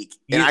unique.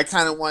 And I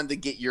kind of wanted to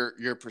get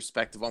your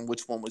perspective on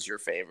which one was your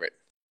favorite.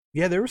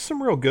 Yeah, there were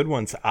some real good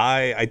ones.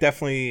 I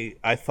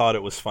thought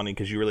it was funny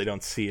because you really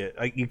don't see it.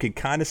 You could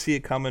kind of see it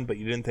coming, but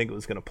you didn't think it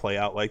was going to play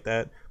out like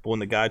that. But when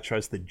the guy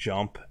tries to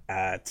jump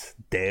at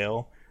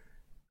Dale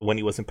when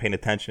he wasn't paying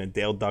attention, and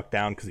Dale ducked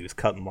down because he was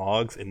cutting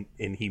logs, and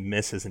he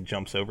misses and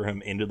jumps over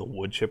him into the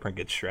wood chipper and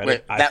gets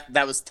shredded. Wait,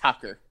 that was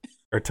Tucker.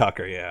 Or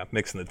Tucker, yeah,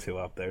 mixing the two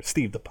up there.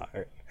 Steve the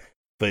Pirate.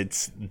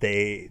 But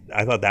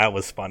I thought that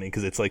was funny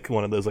because it's like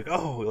one of those like,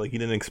 oh, like you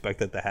didn't expect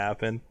that to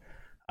happen.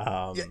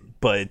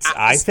 But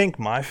I think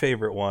my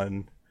favorite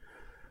one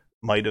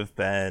might have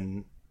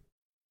been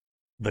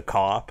the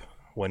cop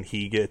when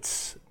he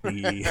gets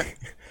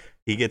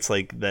he gets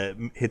like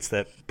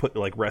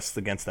rests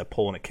against that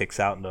pole and it kicks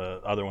out and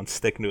the other one's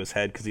sticking to his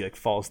head because he like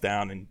falls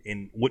down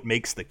and what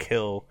makes the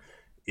kill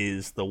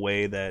is the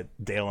way that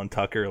Dale and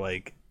Tucker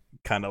like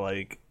kind of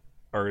like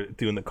are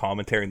doing the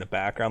commentary in the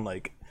background.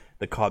 Like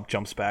the cop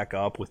jumps back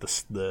up with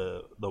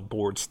the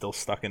board still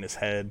stuck in his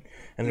head,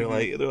 and they're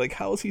like,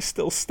 how is he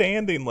still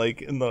standing?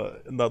 Like, and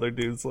the other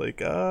dude's like,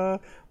 well,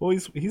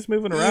 he's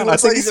moving around. I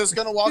think he's just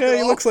gonna walk it off. Yeah,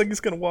 he looks like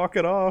he's gonna walk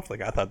it off. Like,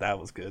 I thought that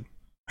was good.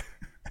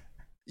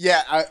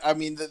 Yeah, I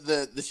mean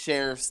the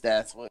sheriff's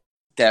death was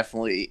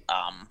definitely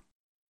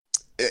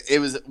it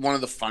was one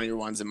of the funnier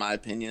ones in my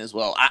opinion as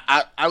well.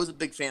 I was a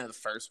big fan of the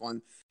first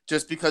one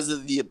just because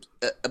of the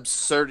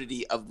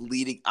absurdity of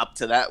leading up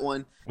to that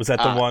one. Was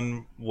that the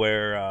one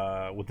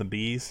where with the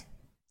bees?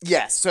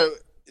 Yeah. So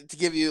to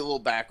give you a little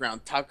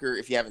background, Tucker,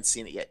 if you haven't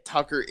seen it yet,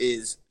 Tucker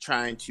is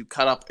trying to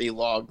cut up a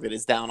log that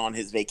is down on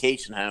his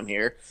vacation home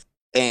here,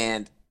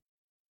 and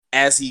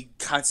as he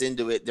cuts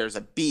into it, there's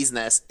a bee's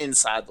nest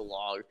inside the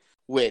log,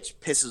 which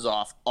pisses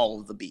off all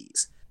of the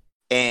bees.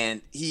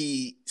 And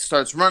he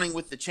starts running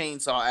with the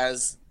chainsaw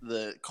as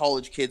the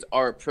college kids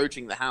are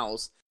approaching the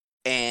house,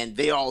 and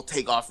they all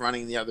take off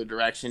running the other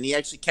direction. He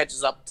actually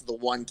catches up to the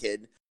one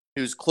kid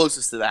who's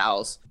closest to the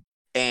house,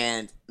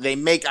 and they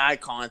make eye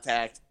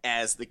contact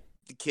as the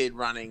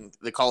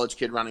college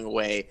kid running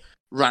away,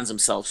 runs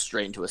himself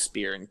straight into a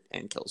spear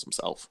and kills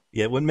himself.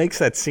 Yeah, what makes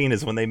that scene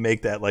is when they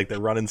make that, like, they're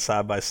running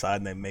side by side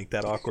and they make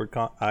that awkward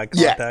eye contact.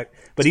 Yeah.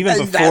 But even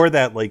before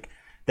that, like,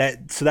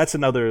 so that's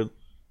another...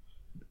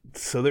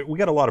 So we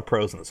got a lot of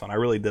pros in this one. I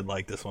really did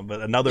like this one.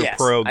 But another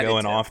pro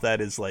going off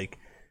that is, like...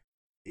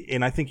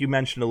 And I think you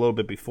mentioned a little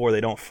bit before, they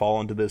don't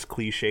fall into those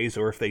cliches,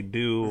 or if they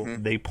do,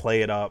 they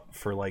play it up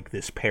for, like,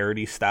 this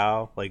parody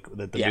style, like,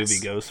 that the movie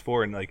goes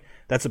for. And, like,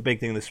 that's a big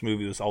thing. This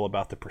movie was all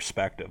about the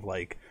perspective.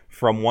 Like,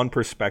 from one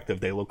perspective,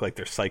 they look like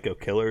they're psycho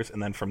killers,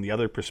 and then from the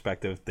other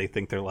perspective, they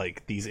think they're,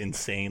 like, these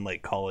insane,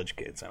 like, college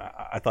kids. And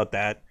I thought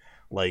that,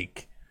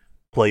 like,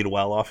 played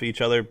well off each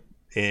other.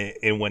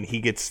 And when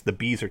the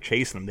bees are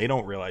chasing him, they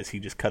don't realize he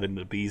just cut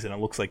into the bees, and it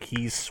looks like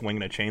he's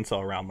swinging a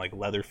chainsaw around like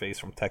Leatherface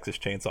from Texas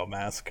Chainsaw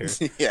Massacre.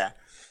 Yeah.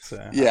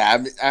 So,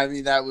 yeah, I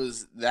mean that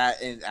was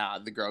that, and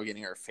the girl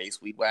getting her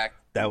face weed whacked.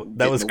 That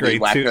was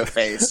great too. Her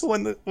face.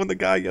 when the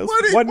guy yells,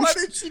 why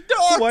did she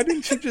duck? Why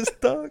didn't she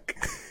just duck?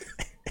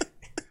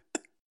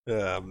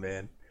 Oh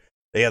man,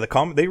 yeah,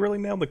 they really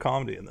nailed the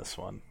comedy in this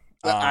one.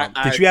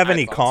 Did you have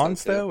any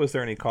cons though? Was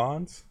there any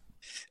cons?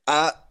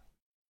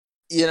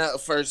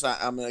 First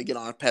I'm gonna get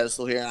on a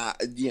pedestal here,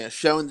 and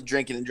showing the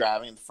drinking and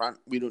driving in the front.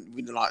 We do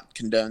not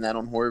condone that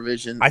on Horror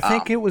Vision. I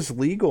think it was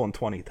legal in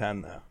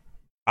 2010 though.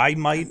 I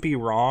might be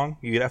wrong.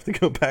 You'd have to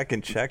go back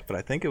and check, but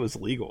I think it was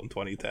legal in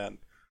 2010.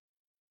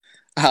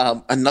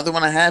 Another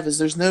one I have is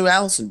there's no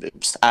Allison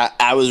boobs.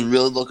 I was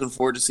really looking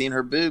forward to seeing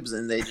her boobs,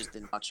 and they just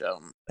did not show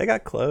them. They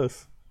got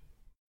close.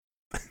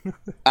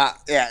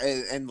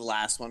 And the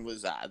last one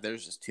was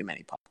there's just too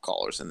many pop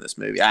callers in this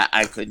movie.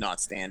 I could not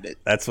stand it.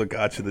 That's what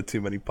got you, the too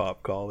many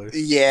pop callers.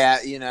 Yeah,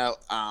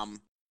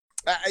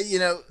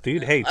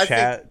 dude. Hey,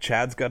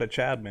 Chad's got a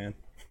Chad, man.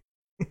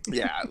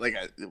 Yeah,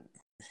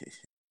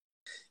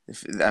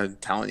 I'm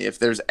telling you, if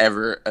there's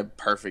ever a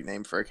perfect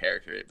name for a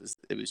character,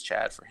 it was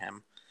Chad for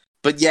him.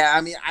 But yeah,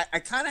 I mean, I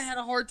kind of had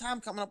a hard time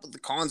coming up with the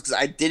cons because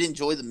I did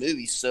enjoy the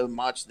movie so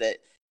much that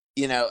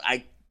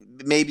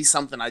maybe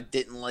something I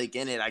didn't like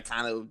in it, I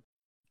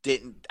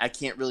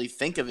can't really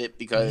think of it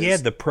because... Yeah,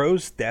 the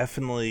pros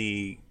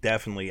definitely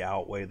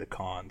outweigh the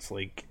cons.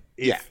 Like,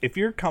 if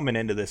you're coming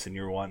into this and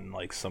you're wanting,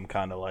 like, some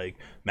kind of, like,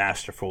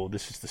 masterful,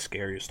 this is the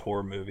scariest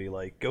horror movie,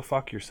 like, go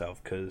fuck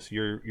yourself, because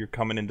you're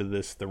coming into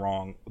this the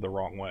wrong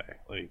way.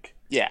 Like...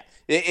 Yeah,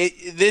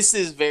 this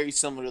is very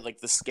similar to, like,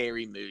 the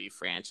Scary Movie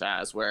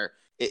franchise, where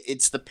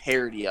it's the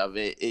parody of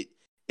it.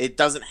 It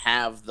doesn't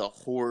have the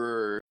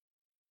horror...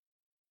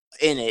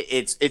 in it.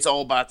 It's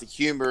all about the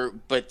humor,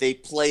 but they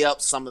play up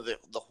some of the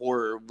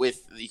horror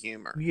with the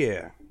humor.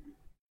 Yeah,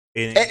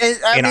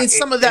 I mean,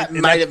 some of that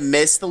might have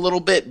missed a little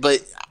bit,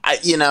 but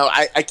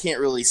I can't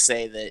really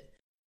say that.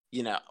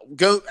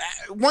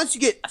 Once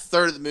you get a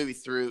third of the movie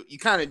through, you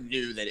kind of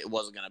knew that it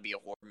wasn't going to be a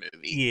horror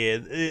movie. Yeah,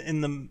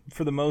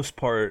 for the most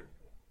part,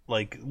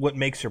 like, what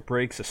makes or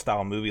breaks a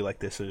style movie like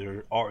this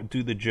is,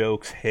 do the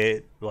jokes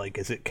hit? Like,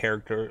 is it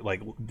character?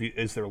 Like,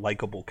 is there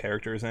likable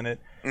characters in it?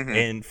 Mm-hmm.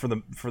 And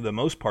for the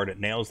most part, it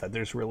nails that.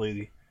 There's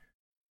really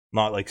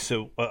not, like,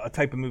 so a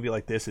type of movie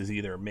like this is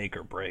either make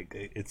or break.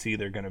 It's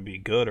either going to be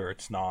good or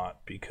it's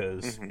not,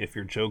 because if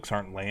your jokes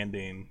aren't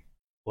landing,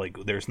 like,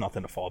 there's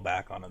nothing to fall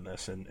back on in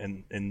this.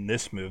 And in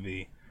this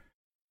movie,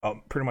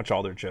 pretty much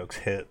all their jokes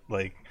hit.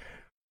 Like,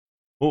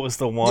 what was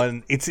the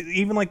one? It's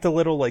even like the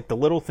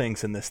little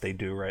things in this they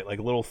do, right? Like,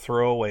 little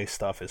throwaway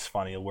stuff is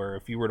funny, where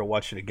if you were to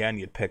watch it again,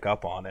 you'd pick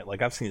up on it.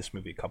 Like, I've seen this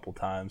movie a couple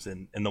times,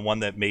 and the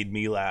one that made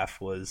me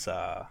laugh was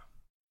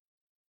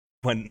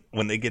when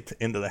they get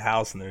into the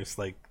house and there's,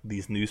 like,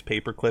 these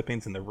newspaper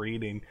clippings and they're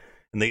reading,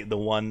 and the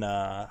one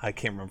I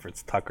can't remember if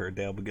it's Tucker or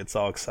Dale, but gets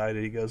all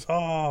excited. He goes,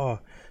 "Oh,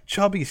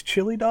 Chubby's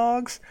Chili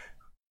Dogs."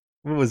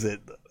 What was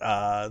it?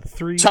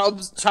 3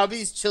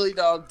 Chubby's Chili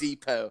Dog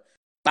Depot.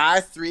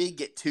 Buy 3,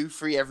 get 2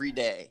 free every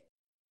day.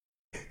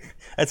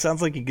 That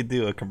sounds like you could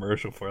do a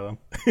commercial for them.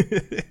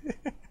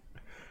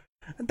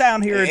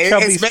 Down here at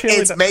Chubby's Chili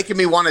Dog. It's making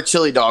me want a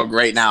chili dog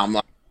right now. I'm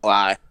not gonna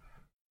lie.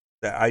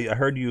 I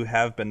heard you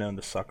have been known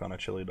to suck on a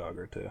chili dog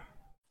or two.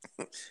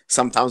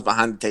 Sometimes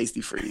behind the Tasty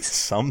Freeze.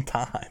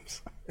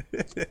 Sometimes.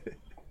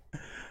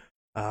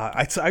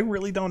 I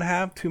really don't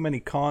have too many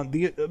cons.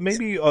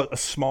 Maybe a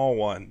small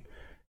one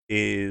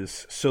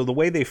is, so the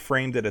way they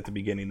framed it at the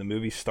beginning, the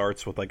movie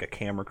starts with, like, a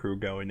camera crew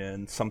going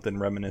in, something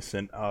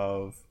reminiscent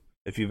of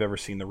if you've ever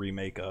seen the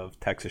remake of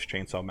Texas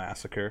Chainsaw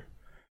Massacre,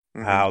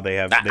 how they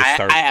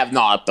start. I have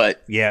not,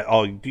 but yeah.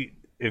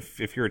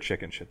 If you're a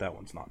chicken shit, that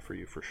one's not for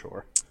you for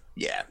sure.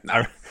 Yeah, no.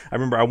 I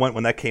remember I went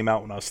when that came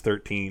out when I was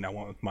 13. I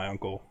went with my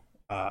uncle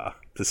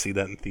to see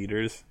that in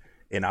theaters,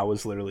 and I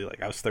was literally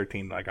like, I was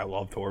 13. Like, I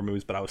loved horror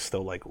movies, but I was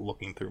still like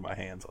looking through my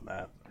hands on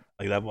that.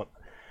 Like that one.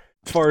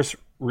 As far as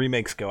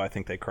remakes go, I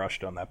think they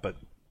crushed on that, but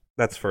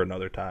that's for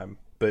another time.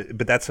 But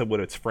that's what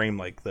it's framed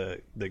like,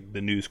 the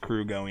news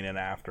crew going in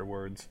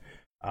afterwards,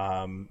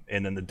 and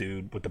then the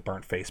dude with the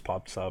burnt face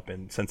pops up,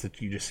 and since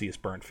you just see his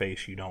burnt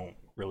face, you don't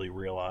really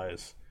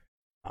realize.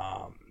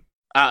 Who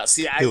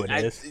it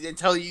is.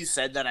 Until you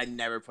said that, I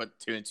never put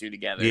two and two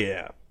together.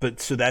 Yeah, but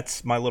so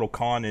that's my little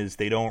con is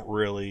they don't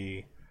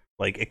really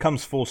like it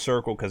comes full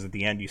circle because at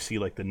the end you see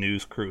like the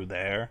news crew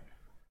there,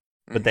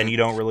 but then you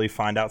don't really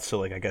find out. So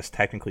like I guess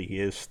technically he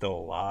is still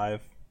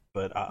alive,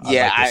 but I'd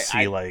like to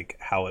see like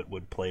how it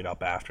would play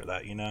up after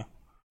that, you know?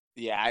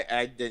 Yeah,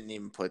 I didn't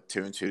even put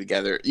two and two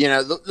together. You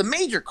know, the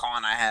major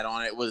con I had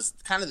on it was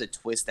kind of the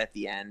twist at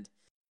the end,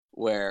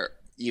 where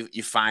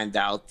you find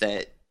out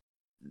that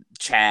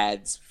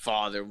Chad's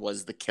father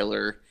was the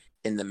killer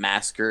in the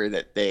massacre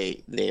that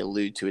they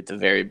allude to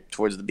at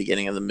towards the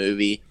beginning of the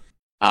movie.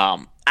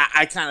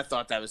 I kind of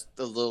thought that was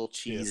a little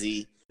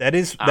cheesy. Yeah.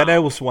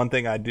 That was one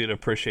thing I did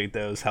appreciate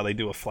though, is how they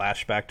do a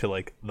flashback to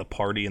like the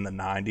party in the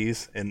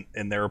 90s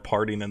and they were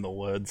partying in the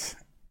woods.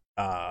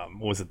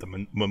 Was it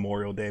the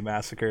Memorial Day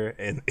Massacre?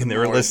 And they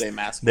were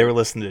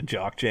listening to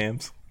Jock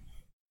Jams.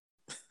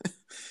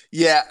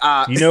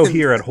 Yeah,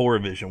 here at Horror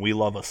Vision, we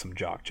love us some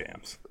Jock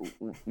Jams.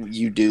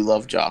 You do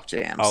love Jock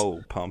Jams.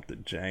 Oh, pump the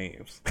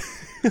James.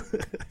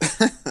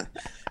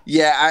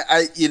 Yeah,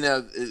 I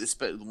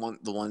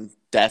the one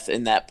death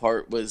in that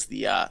part was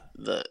the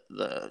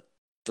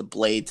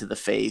blade to the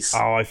face.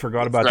 Oh, I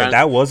forgot about that.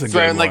 That was a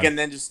good one. Like a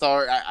ninja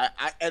star.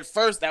 I at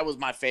first that was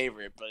my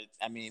favorite, but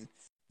I mean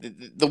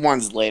the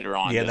ones later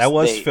on. Yeah, that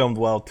was filmed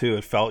well too.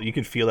 You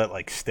could feel that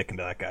like sticking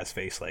to that guy's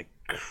face, like.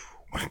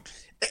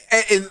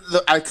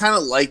 I kind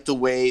of like the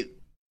way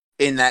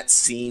in that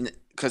scene,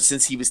 because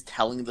since he was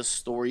telling the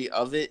story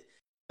of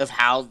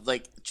how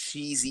like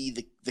cheesy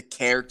the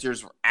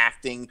characters were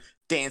acting,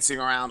 dancing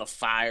around a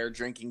fire,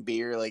 drinking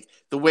beer, like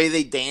the way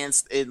they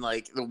danced and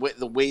like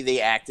the way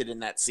they acted in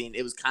that scene,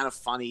 it was kind of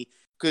funny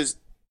because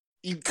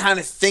you kind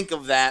of think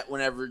of that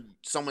whenever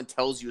someone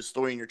tells you a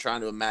story and you're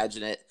trying to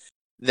imagine it,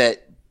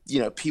 that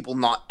people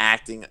not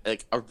acting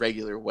like a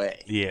regular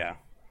way. Yeah.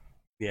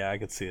 Yeah, I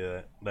could see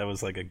that. That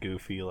was like a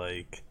goofy,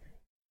 like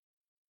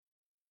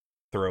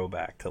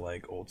throwback to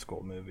like old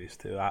school movies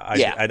too.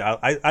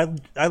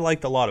 I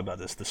liked a lot about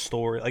this. The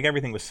story, like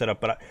everything was set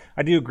up, but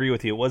I do agree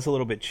with you. It was a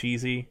little bit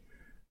cheesy,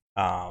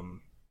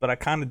 but I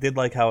kind of did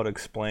like how it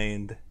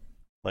explained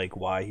like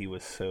why he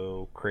was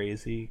so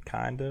crazy,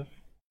 kind of.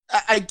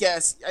 I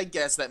guess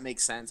that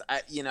makes sense.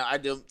 I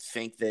don't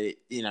think that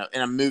in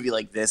a movie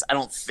like this, I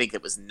don't think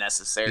it was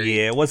necessary.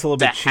 Yeah, it was a little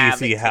bit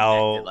cheesy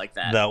how like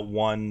the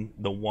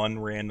one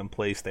random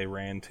place they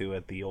ran to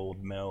at the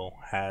old mill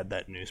had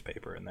that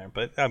newspaper in there.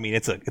 But I mean,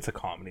 it's a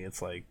comedy.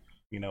 It's like,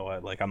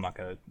 like I'm not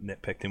gonna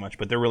nitpick too much,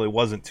 but there really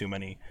wasn't too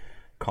many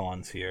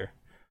cons here.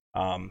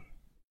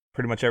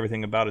 Pretty much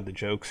everything about it. The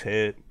jokes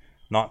hit.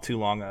 Not too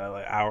long,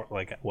 hour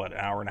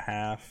and a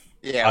half.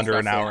 Yeah, under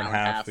an hour and a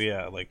half.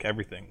 Yeah, like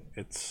everything.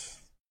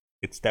 It's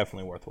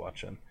definitely worth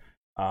watching.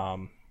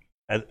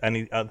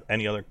 Any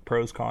other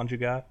pros, cons you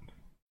got?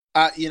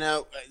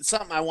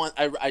 Something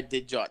I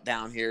did jot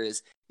down here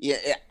is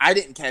I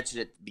didn't catch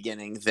it at the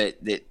beginning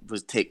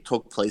that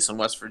took place in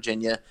West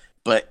Virginia,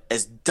 but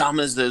as dumb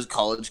as those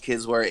college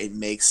kids were, it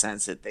makes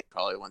sense that they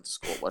probably went to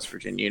school at West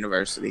Virginia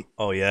University.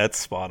 Oh yeah, that's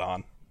spot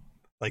on.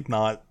 Like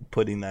not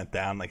putting that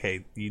down, like,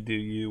 hey, you do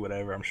you,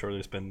 whatever. I'm sure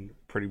there's been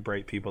pretty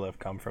bright people that have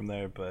come from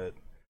there, but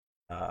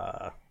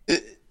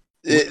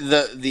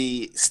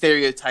the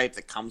stereotype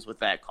that comes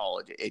with that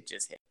college, it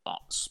just hit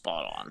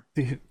spot on.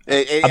 Dude,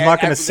 I'm not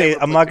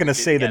gonna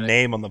say the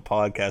name on the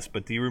podcast,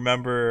 but do you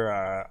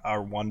remember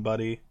our one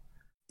buddy?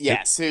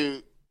 Yes,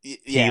 who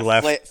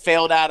left,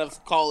 failed out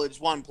of college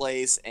one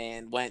place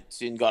and went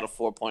and got a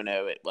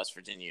 4.0 at West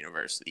Virginia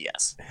University.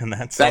 Yes, and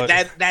that's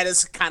that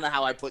is kind of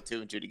how I put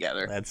two and two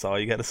together. That's all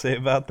you got to say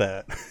about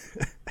that.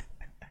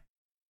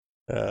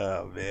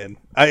 Oh man,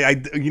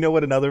 I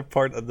what another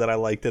part that I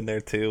liked in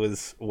there too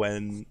is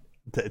when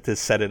to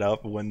set it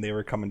up when they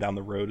were coming down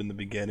the road in the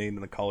beginning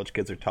and the college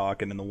kids are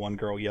talking and the one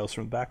girl yells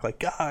from the back like,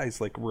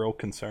 guys, like real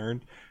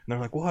concerned, and they're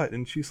like, what?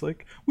 And she's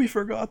like, we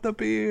forgot the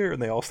beer,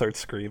 and they all start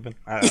screaming.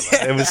 I don't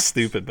know. It was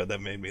stupid, but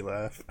that made me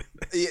laugh.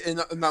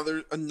 And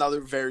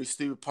another very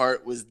stupid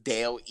part was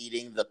Dale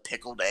eating the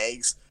pickled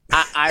eggs.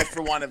 I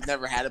for one have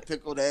never had a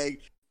pickled egg,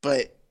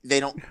 but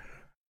they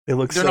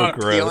look so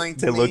gross.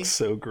 They look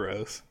so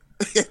gross.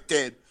 It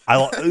did.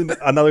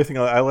 Another thing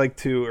I like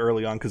too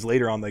early on, because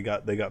later on they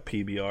got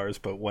PBRs,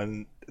 but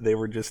when they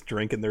were just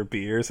drinking their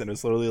beers, and it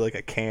was literally like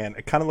a can.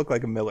 It kind of looked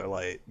like a Miller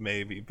Lite,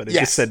 maybe, but it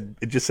just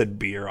said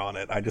beer on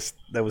it.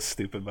 That was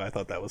stupid, but I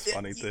thought that was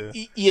funny too.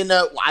 You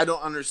know, I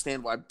don't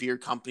understand why beer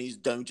companies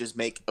don't just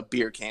make a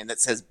beer can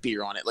that says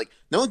beer on it. Like,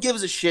 no one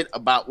gives a shit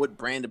about what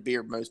brand of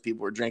beer most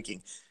people are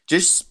drinking.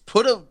 Just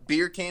put a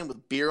beer can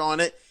with beer on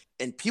it,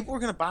 and people are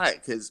gonna buy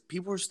it because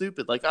people are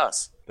stupid like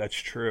us. That's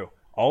true.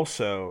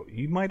 Also,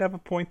 you might have a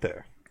point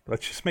there.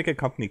 Let's just make a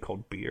company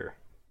called Beer.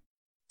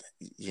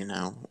 You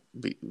know,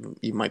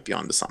 you might be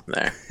onto something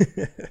there.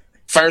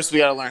 First, we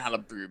gotta learn how to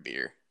brew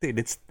beer. Dude,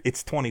 it's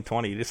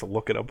 2020. You just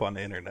look it up on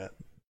the internet.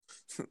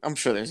 I'm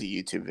sure there's a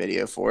YouTube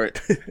video for it.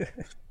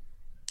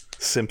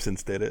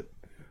 Simpsons did it.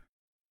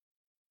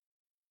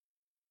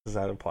 Does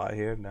that apply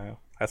here? No.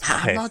 That's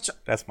my.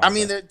 I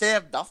mean, they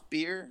have Duff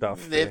Beer.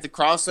 They have the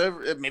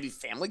crossover. Maybe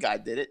Family Guy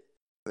did it.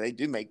 They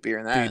do make beer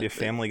in that. Dude, if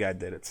Family Guy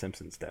did it,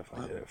 Simpsons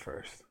definitely did it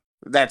first.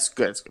 That's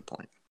good. That's a good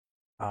point.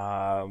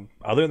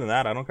 Other than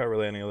that, I don't got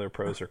really any other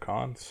pros or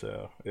cons.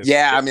 So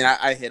I mean,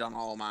 I hit on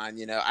all of mine.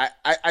 You know,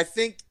 I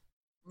think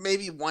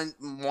maybe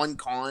one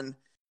con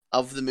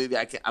of the movie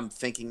I'm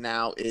thinking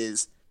now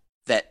is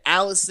that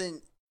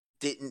Allison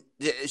didn't.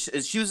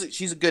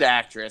 She's a good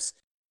actress,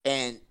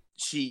 and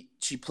she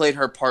played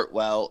her part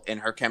well in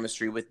her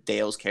chemistry with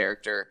Dale's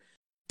character,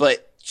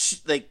 but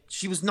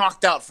she was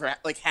knocked out for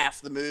like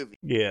half the movie.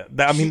 Yeah,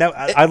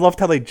 I loved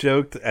how they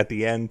joked at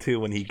the end too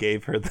when he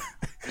gave her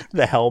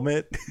the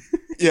helmet.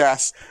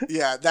 Yes,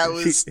 yeah, that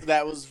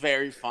was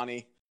very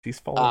funny. She's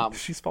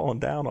falling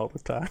down all the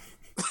time.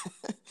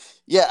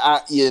 Yeah,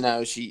 you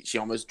know, she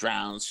almost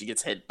drowns. She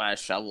gets hit by a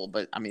shovel,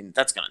 but I mean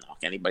that's gonna knock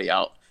anybody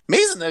out.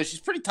 Amazing though,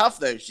 she's pretty tough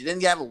though. She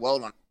didn't have a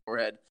welt on her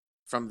forehead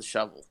from the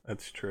shovel.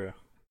 That's true.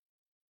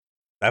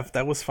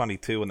 That was funny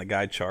too when the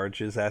guy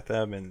charges at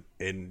them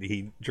and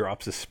he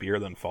drops a spear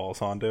then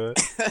falls onto it.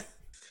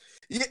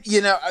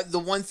 You know, the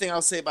one thing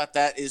I'll say about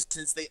that is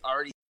since they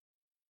already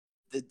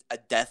did a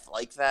death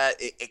like that,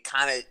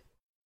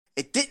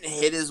 it didn't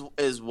hit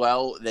as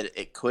well that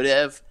it could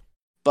have,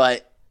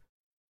 but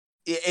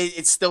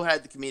it still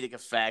had the comedic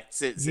effect.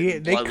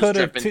 They could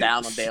have dripping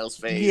down on Dale's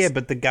face. Yeah,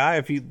 but the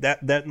guy,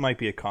 that might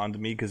be a con to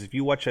me because if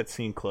you watch that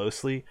scene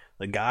closely,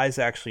 the guy's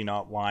actually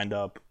not lined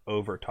up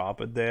over top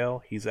of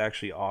Dale. He's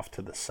actually off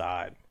to the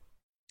side.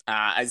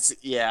 I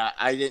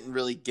didn't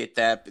really get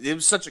that. But it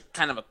was such a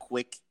kind of a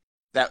quick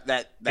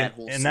that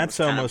whole. And that's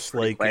almost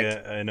like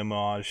an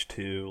homage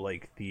to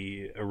like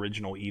the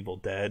original Evil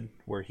Dead,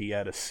 where he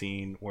had a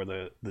scene where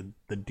the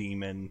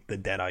demon, the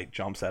Deadite,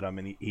 jumps at him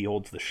and he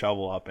holds the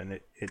shovel up and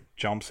it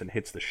jumps and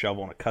hits the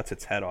shovel and it cuts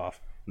its head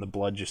off and the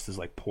blood just is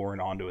like pouring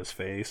onto his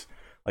face.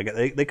 Like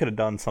they could have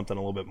done something a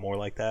little bit more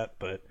like that,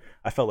 but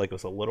I felt like it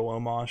was a little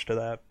homage to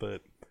that.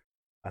 But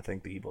I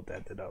think the Evil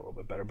Dead did that a little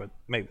bit better. But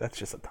maybe that's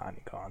just a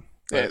tiny con.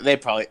 Yeah, they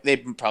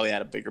probably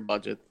had a bigger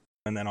budget.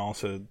 And then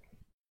also,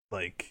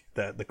 like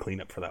the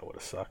cleanup for that would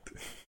have sucked.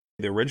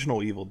 The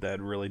original Evil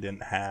Dead really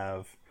didn't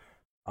have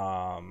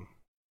that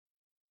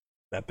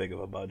big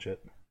of a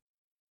budget.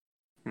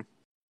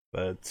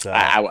 But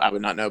I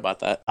would not know about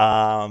that.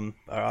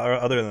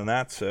 Other than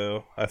that,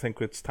 so I think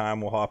it's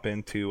time we'll hop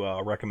into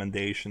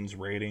recommendations,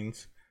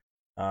 ratings.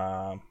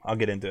 I'll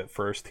get into it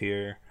first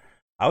here.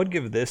 I would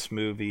give this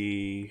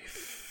movie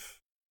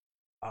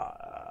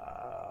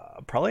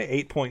probably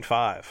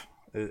 8.5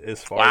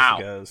 as far as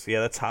it goes. Yeah,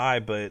 that's high,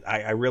 but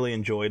I really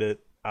enjoyed it.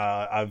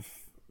 I've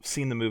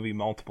seen the movie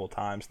multiple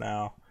times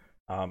now.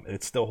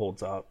 It still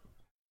holds up.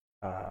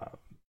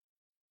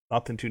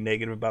 Nothing too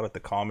negative about it. The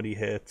comedy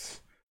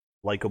hits,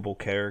 likable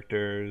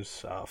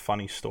characters,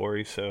 funny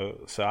story.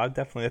 So I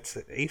definitely, that's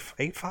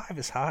 8.5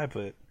 is high,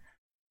 but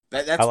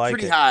that's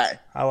pretty high.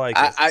 I like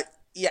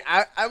it.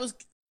 I was,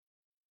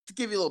 to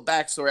give you a little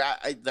backstory,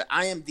 the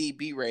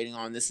IMDb rating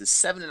on this is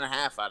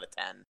 7.5 out of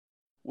 10,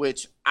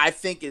 which I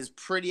think is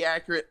pretty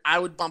accurate. I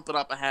would bump it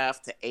up a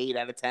half to 8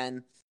 out of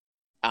 10.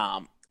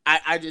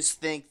 I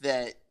just think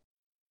that,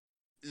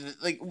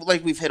 like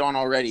we've hit on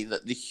already,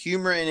 the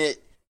humor in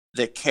it,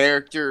 the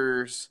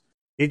characters,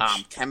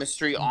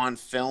 chemistry on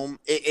film,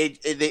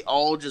 they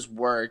all just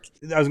work.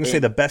 I was gonna say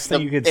the best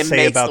thing you could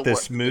say about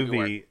this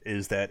movie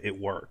is that it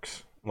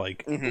works.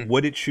 Like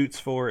what it shoots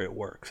for, it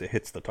works. It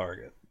hits the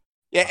target.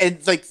 Yeah,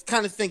 and like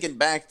kind of thinking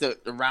back to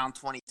around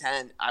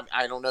 2010,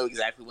 I don't know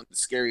exactly when the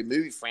Scary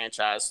Movie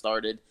franchise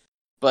started,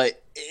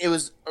 but it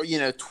was,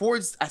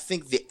 towards I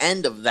think the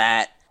end of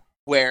that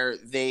where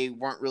they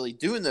weren't really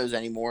doing those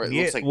anymore. It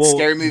looks like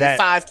Scary Movie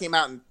 5 came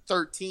out in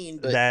 2013,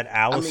 but that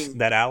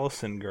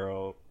Allison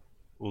girl,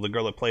 the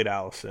girl that played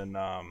Allison,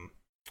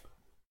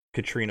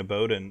 Katrina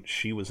Bowden,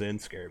 she was in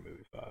Scary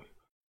Movie 5.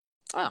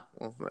 Oh,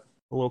 well,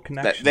 a little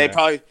connection. They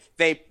probably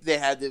they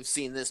had to have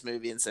seen this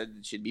movie and said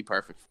it should be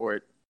perfect for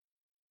it.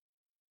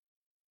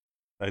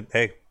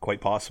 Hey,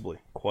 quite possibly.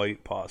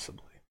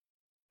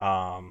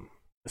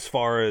 As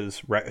far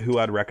as who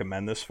I'd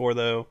recommend this for,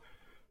 though,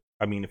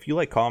 I mean, if you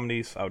like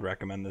comedies, I would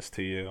recommend this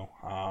to you.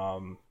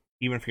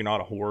 Even if you're not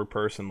a horror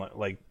person,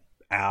 like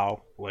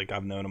Al, like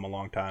I've known him a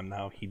long time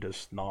now, he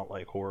does not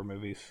like horror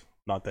movies.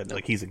 Not that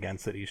like he's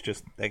against it. He's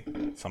just like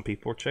some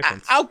people are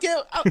chickens.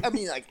 I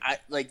mean,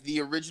 like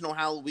the original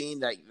Halloween,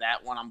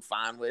 that one I'm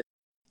fine with.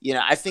 You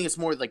know, I think it's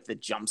more like the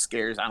jump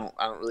scares. I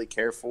don't really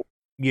care for.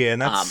 Yeah,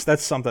 and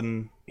that's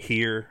something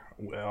here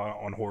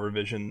on Horror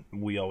Vision.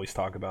 We always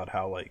talk about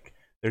how like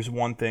there's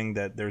one thing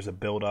that there's a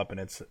build up and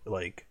it's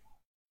like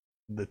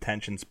the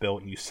tension's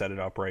built and you set it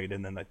up right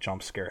and then that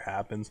jump scare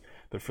happens.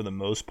 But for the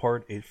most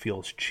part, it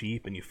feels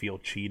cheap and you feel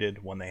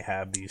cheated when they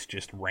have these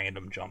just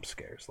random jump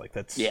scares. Like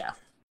that's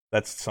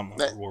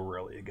something we're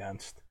really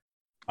against.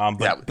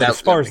 But as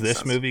far as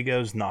this movie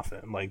goes,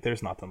 nothing. Like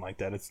there's nothing like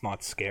that. It's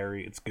not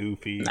scary. It's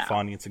goofy,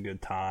 funny. It's a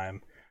good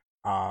time.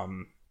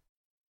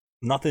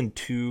 Nothing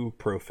too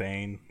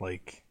profane.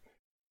 Like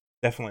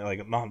definitely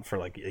like not for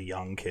like a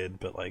young kid,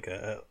 but like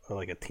a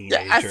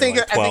teenager. Yeah, I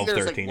think 12,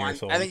 13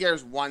 years old. I think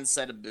there's one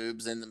set of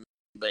boobs in the movie,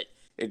 but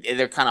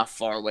they're kind of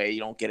far away. You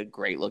don't get a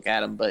great look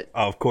at them. But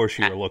of course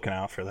you were looking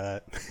out for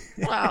that.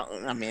 Well,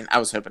 I mean, I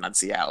was hoping I'd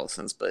see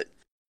Allison's, but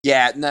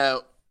yeah,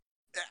 no,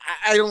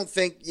 I don't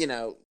think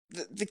the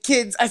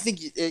kids. I think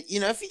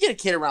if you get a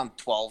kid around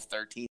 12,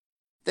 13,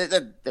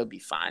 they'll be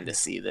fine to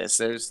see this.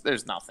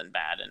 There's nothing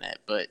bad in it,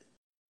 but.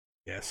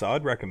 Yeah, so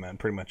I'd recommend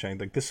pretty much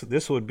anything. Like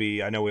this would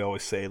be. I know we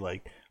always say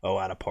like, oh,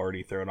 at a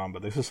party, throw it on,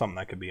 but this is something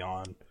that could be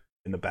on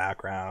in the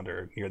background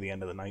or near the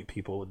end of the night.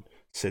 People would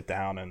sit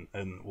down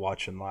and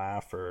watch and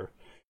laugh. Or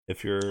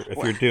if you're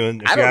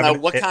doing, I don't know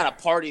what kind of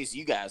parties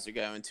you guys are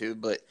going to,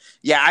 but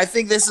yeah, I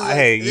think this is.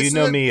 Hey, you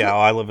know me, Al.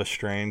 I live a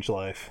strange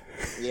life.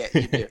 Yeah,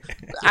 you do.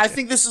 I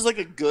think this is like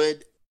a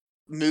good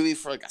movie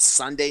for like a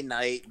Sunday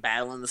night,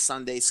 battling the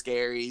Sunday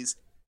scaries.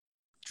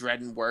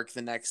 Dreading work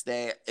the next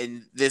day,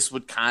 and this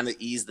would kind of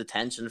ease the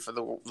tension for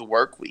the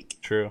work week.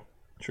 True.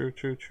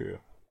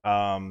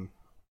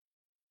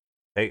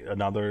 Hey,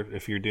 another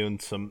if you're doing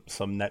some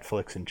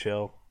Netflix and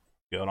chill,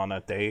 going on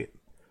that date,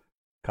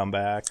 come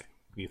back,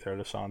 you throw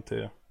this on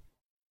too.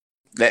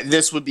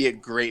 This would be a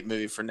great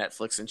movie for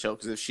Netflix and chill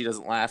because if she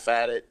doesn't laugh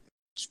at it,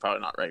 she's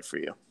probably not right for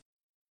you.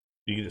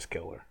 You can just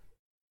kill her.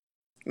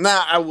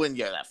 Nah, I wouldn't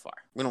go that far.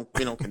 We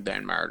don't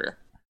condone murder.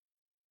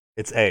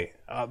 It's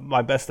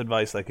my best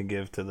advice I can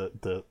give to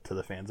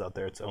the fans out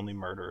there. It's only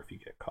murder if you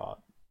get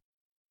caught.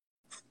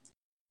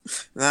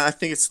 Nah, I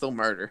think it's still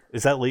murder.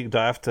 Is that legal? Do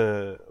I have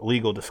to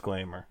legal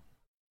disclaimer?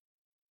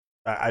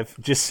 I've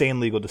just saying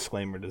legal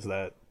disclaimer. Does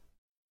that?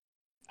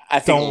 I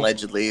think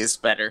allegedly is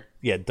better.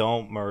 Yeah,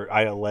 don't murder.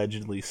 I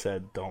allegedly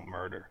said don't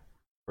murder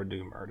or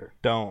do murder.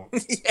 Don't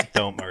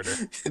murder.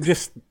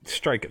 Just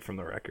strike it from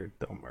the record.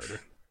 Don't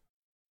murder.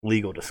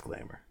 Legal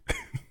disclaimer.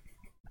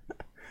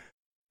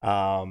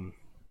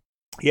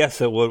 Yeah,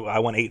 so I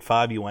went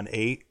 8.5, you went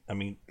 8. I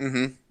mean,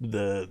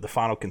 the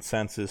final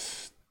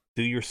consensus,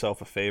 do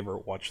yourself a favor,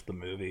 watch the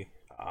movie.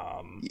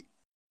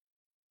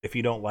 If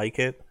you don't like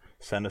it,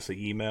 send us an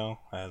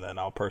email, and then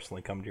I'll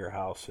personally come to your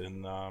house.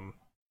 And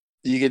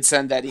you could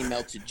send that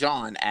email to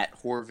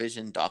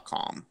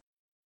john@horrorvision.com.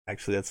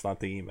 Actually, that's not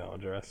the email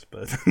address,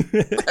 but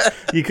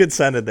you could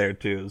send it there,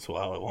 too, as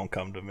well. It won't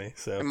come to me.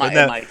 So it might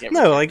get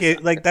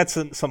that's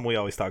something we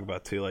always talk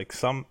about, too. Like,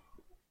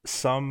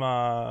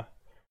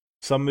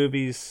 some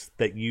movies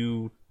that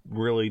you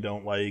really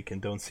don't like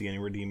and don't see any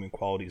redeeming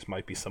qualities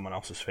might be someone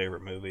else's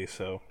favorite movie.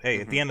 So, hey,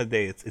 at the end of the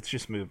day, it's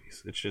just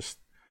movies. It's just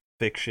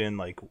fiction.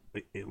 Like,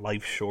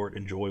 life's short.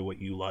 Enjoy what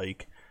you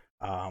like.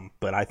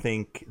 But I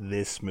think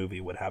this movie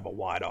would have a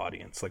wide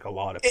audience. Like, a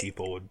lot of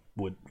people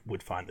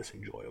would find this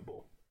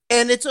enjoyable.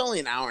 And it's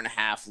only an hour and a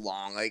half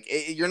long. Like,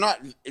 you're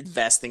not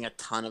investing a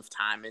ton of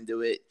time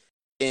into it.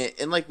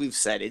 And like we've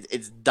said,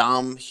 it's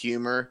dumb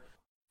humor,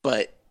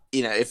 but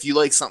if you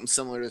like something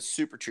similar to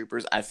Super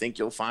Troopers, I think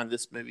you'll find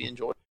this movie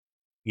enjoyable.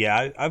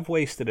 Yeah, I've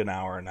wasted an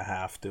hour and a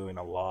half doing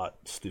a lot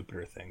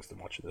stupider things than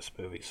watching this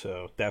movie,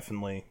 so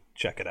definitely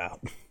check it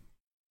out.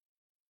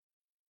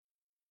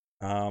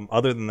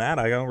 Other than that,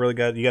 I don't really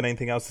got. You got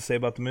anything else to say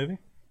about the movie?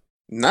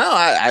 No,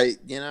 I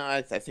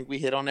think we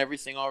hit on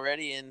everything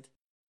already, and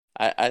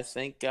I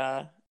think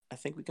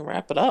we can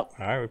wrap it up.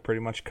 All right, we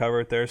pretty much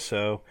covered it there.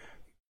 So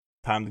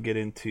time to get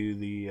into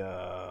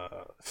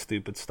the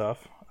stupid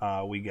stuff.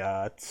 We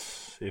got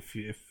if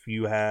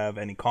you have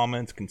any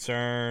comments,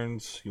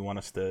 concerns, you want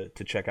us to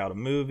check out a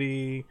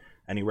movie,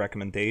 any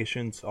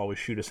recommendations, always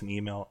shoot us an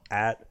email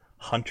at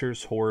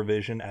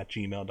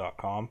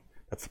huntershorrorvision@gmail.com.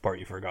 That's the part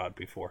you forgot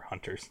before,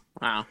 Hunters.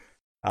 Wow.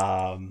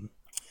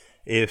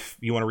 If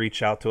you want to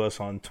reach out to us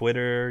on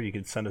Twitter, you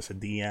can send us a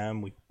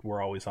DM.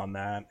 We're always on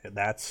that.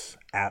 That's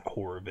at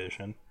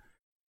HorrorVision.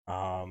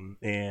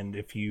 And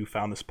if you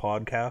found this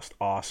podcast,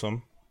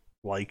 awesome.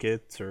 Like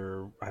it,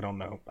 or I don't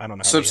know how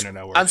the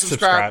internet works.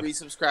 Unsubscribe,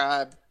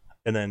 resubscribe,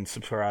 and then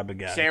subscribe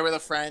again. Share with a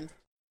friend.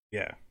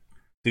 Yeah,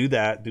 do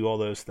that. Do all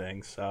those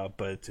things.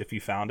 But if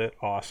you found it,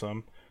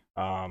 awesome.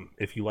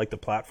 If you like the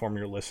platform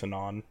you're listening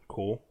on,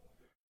 cool.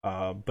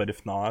 But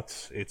if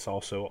not, it's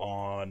also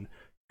on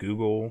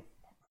Google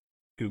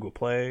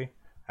Play,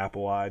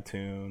 Apple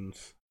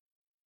iTunes,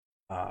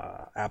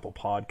 Apple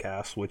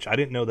Podcasts, which I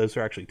didn't know those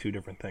are actually two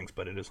different things,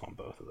 but it is on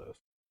both of those.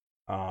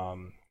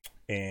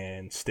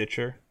 And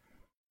Stitcher.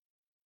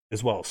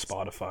 as well as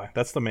Spotify.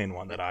 That's the main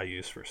one that I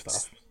use for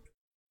stuff.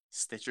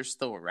 Stitcher's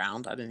still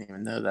around? I didn't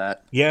even know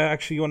that. Yeah,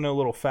 actually, you want to know a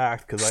little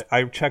fact, because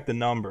I checked the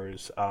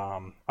numbers.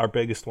 Our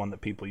biggest one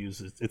that people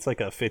use, it's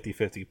like a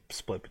 50-50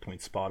 split between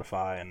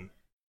Spotify and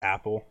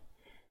Apple.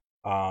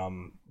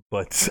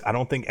 But I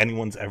don't think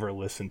anyone's ever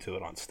listened to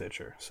it on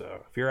Stitcher.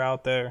 So if you're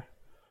out there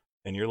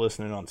and you're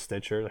listening on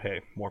Stitcher,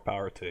 hey, more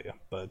power to you.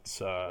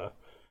 But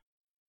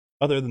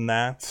other than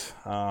that,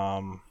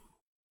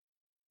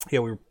 yeah,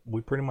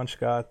 we pretty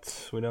much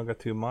we don't got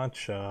too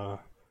much.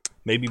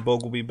 Maybe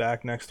Boog will be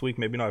back next week.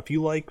 Maybe not. If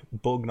you like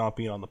Boog not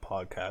being on the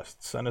podcast,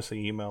 send us an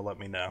email. Let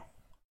me know.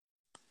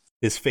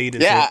 His fate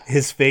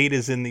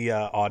is in the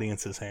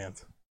audience's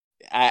hands.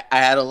 I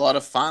had a lot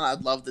of fun.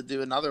 I'd love to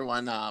do another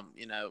one.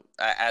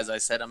 As I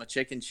said, I'm a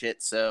chicken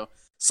shit, so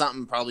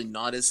something probably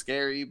not as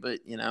scary,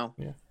 but yeah.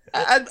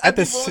 I'd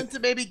be willing to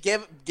maybe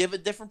give a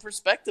different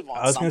perspective on.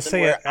 I was going to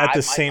say at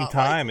the same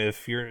time,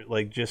 if you're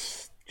like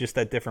just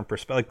that different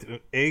perspective,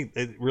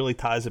 it really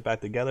ties it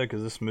back together,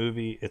 because this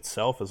movie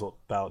itself is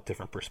about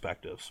different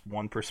perspectives.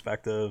 One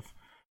perspective,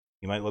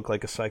 you might look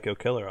like a psycho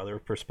killer. Other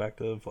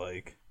perspective,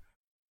 like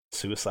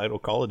suicidal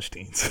college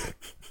teens.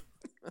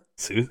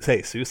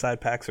 Hey, suicide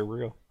packs are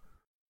real.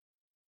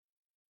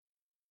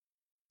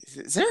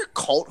 Is there a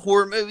cult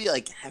horror movie?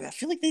 Like, I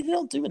feel like they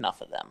don't do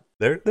enough of them.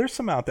 There's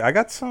some out there. I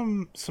got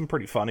some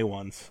pretty funny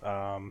ones.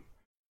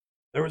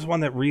 There was one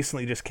that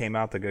recently just came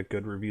out that got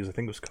good reviews. I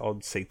think it was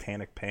called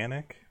Satanic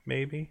Panic,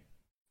 maybe.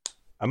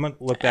 I'm gonna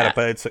look at it,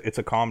 but it's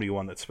a comedy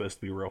one that's supposed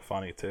to be real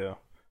funny too.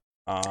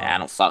 I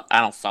don't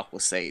fuck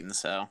with Satan,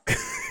 so.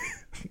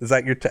 Is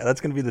that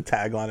that's gonna be the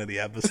tagline of the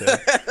episode?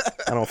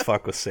 I don't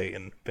fuck with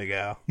Satan, Big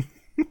Al.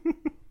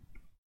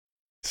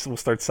 So we'll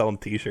start selling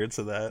T-shirts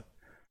of that.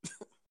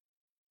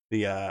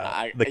 The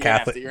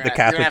Catholic, you're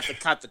gonna have to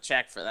cut the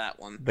check for that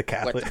one. The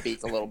Catholic, wet the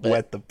beak a little bit.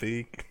 Wet the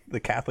beak.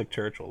 The Catholic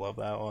Church will love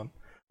that one.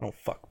 I don't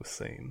fuck with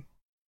Satan.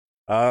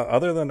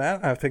 Other than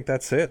that, I think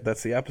that's it.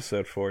 That's the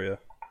episode for you.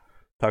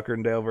 Tucker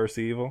and Dale vs.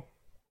 Evil.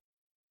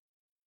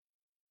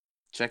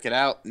 Check it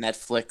out,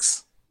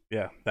 Netflix.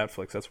 Yeah,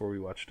 Netflix. That's where we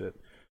watched it.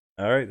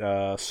 All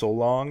right. So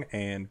long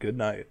and good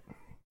night.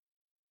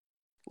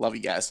 Love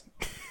you guys.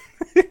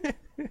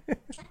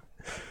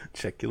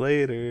 Check you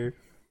later.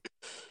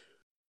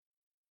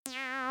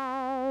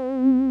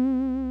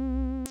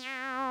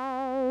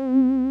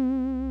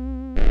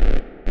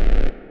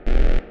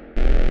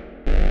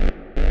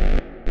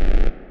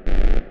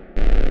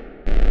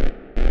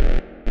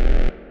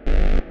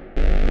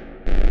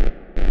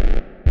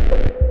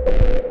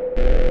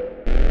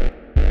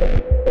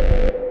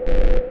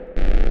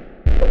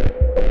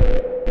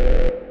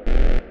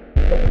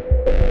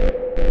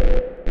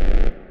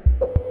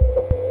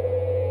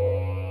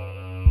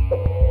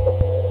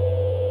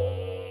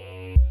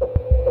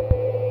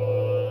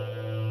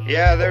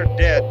 Yeah, they're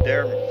dead.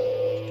 They're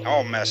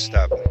all messed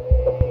up.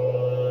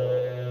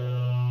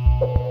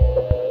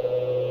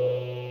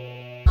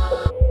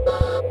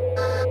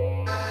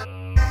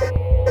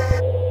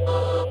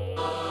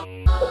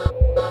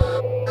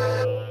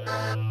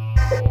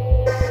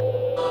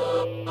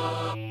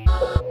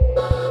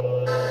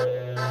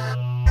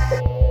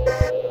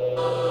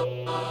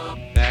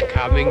 They're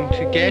coming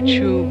to get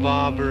you,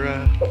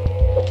 Barbara.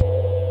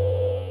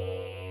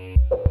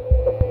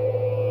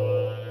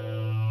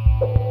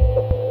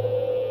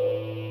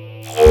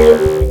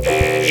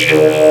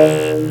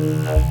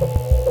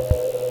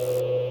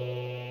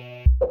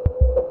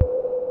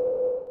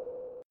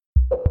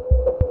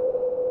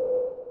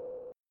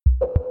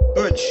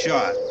 Good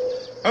shot.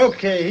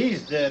 Okay,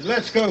 he's dead.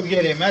 Let's go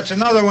get him. That's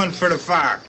another one for the fire.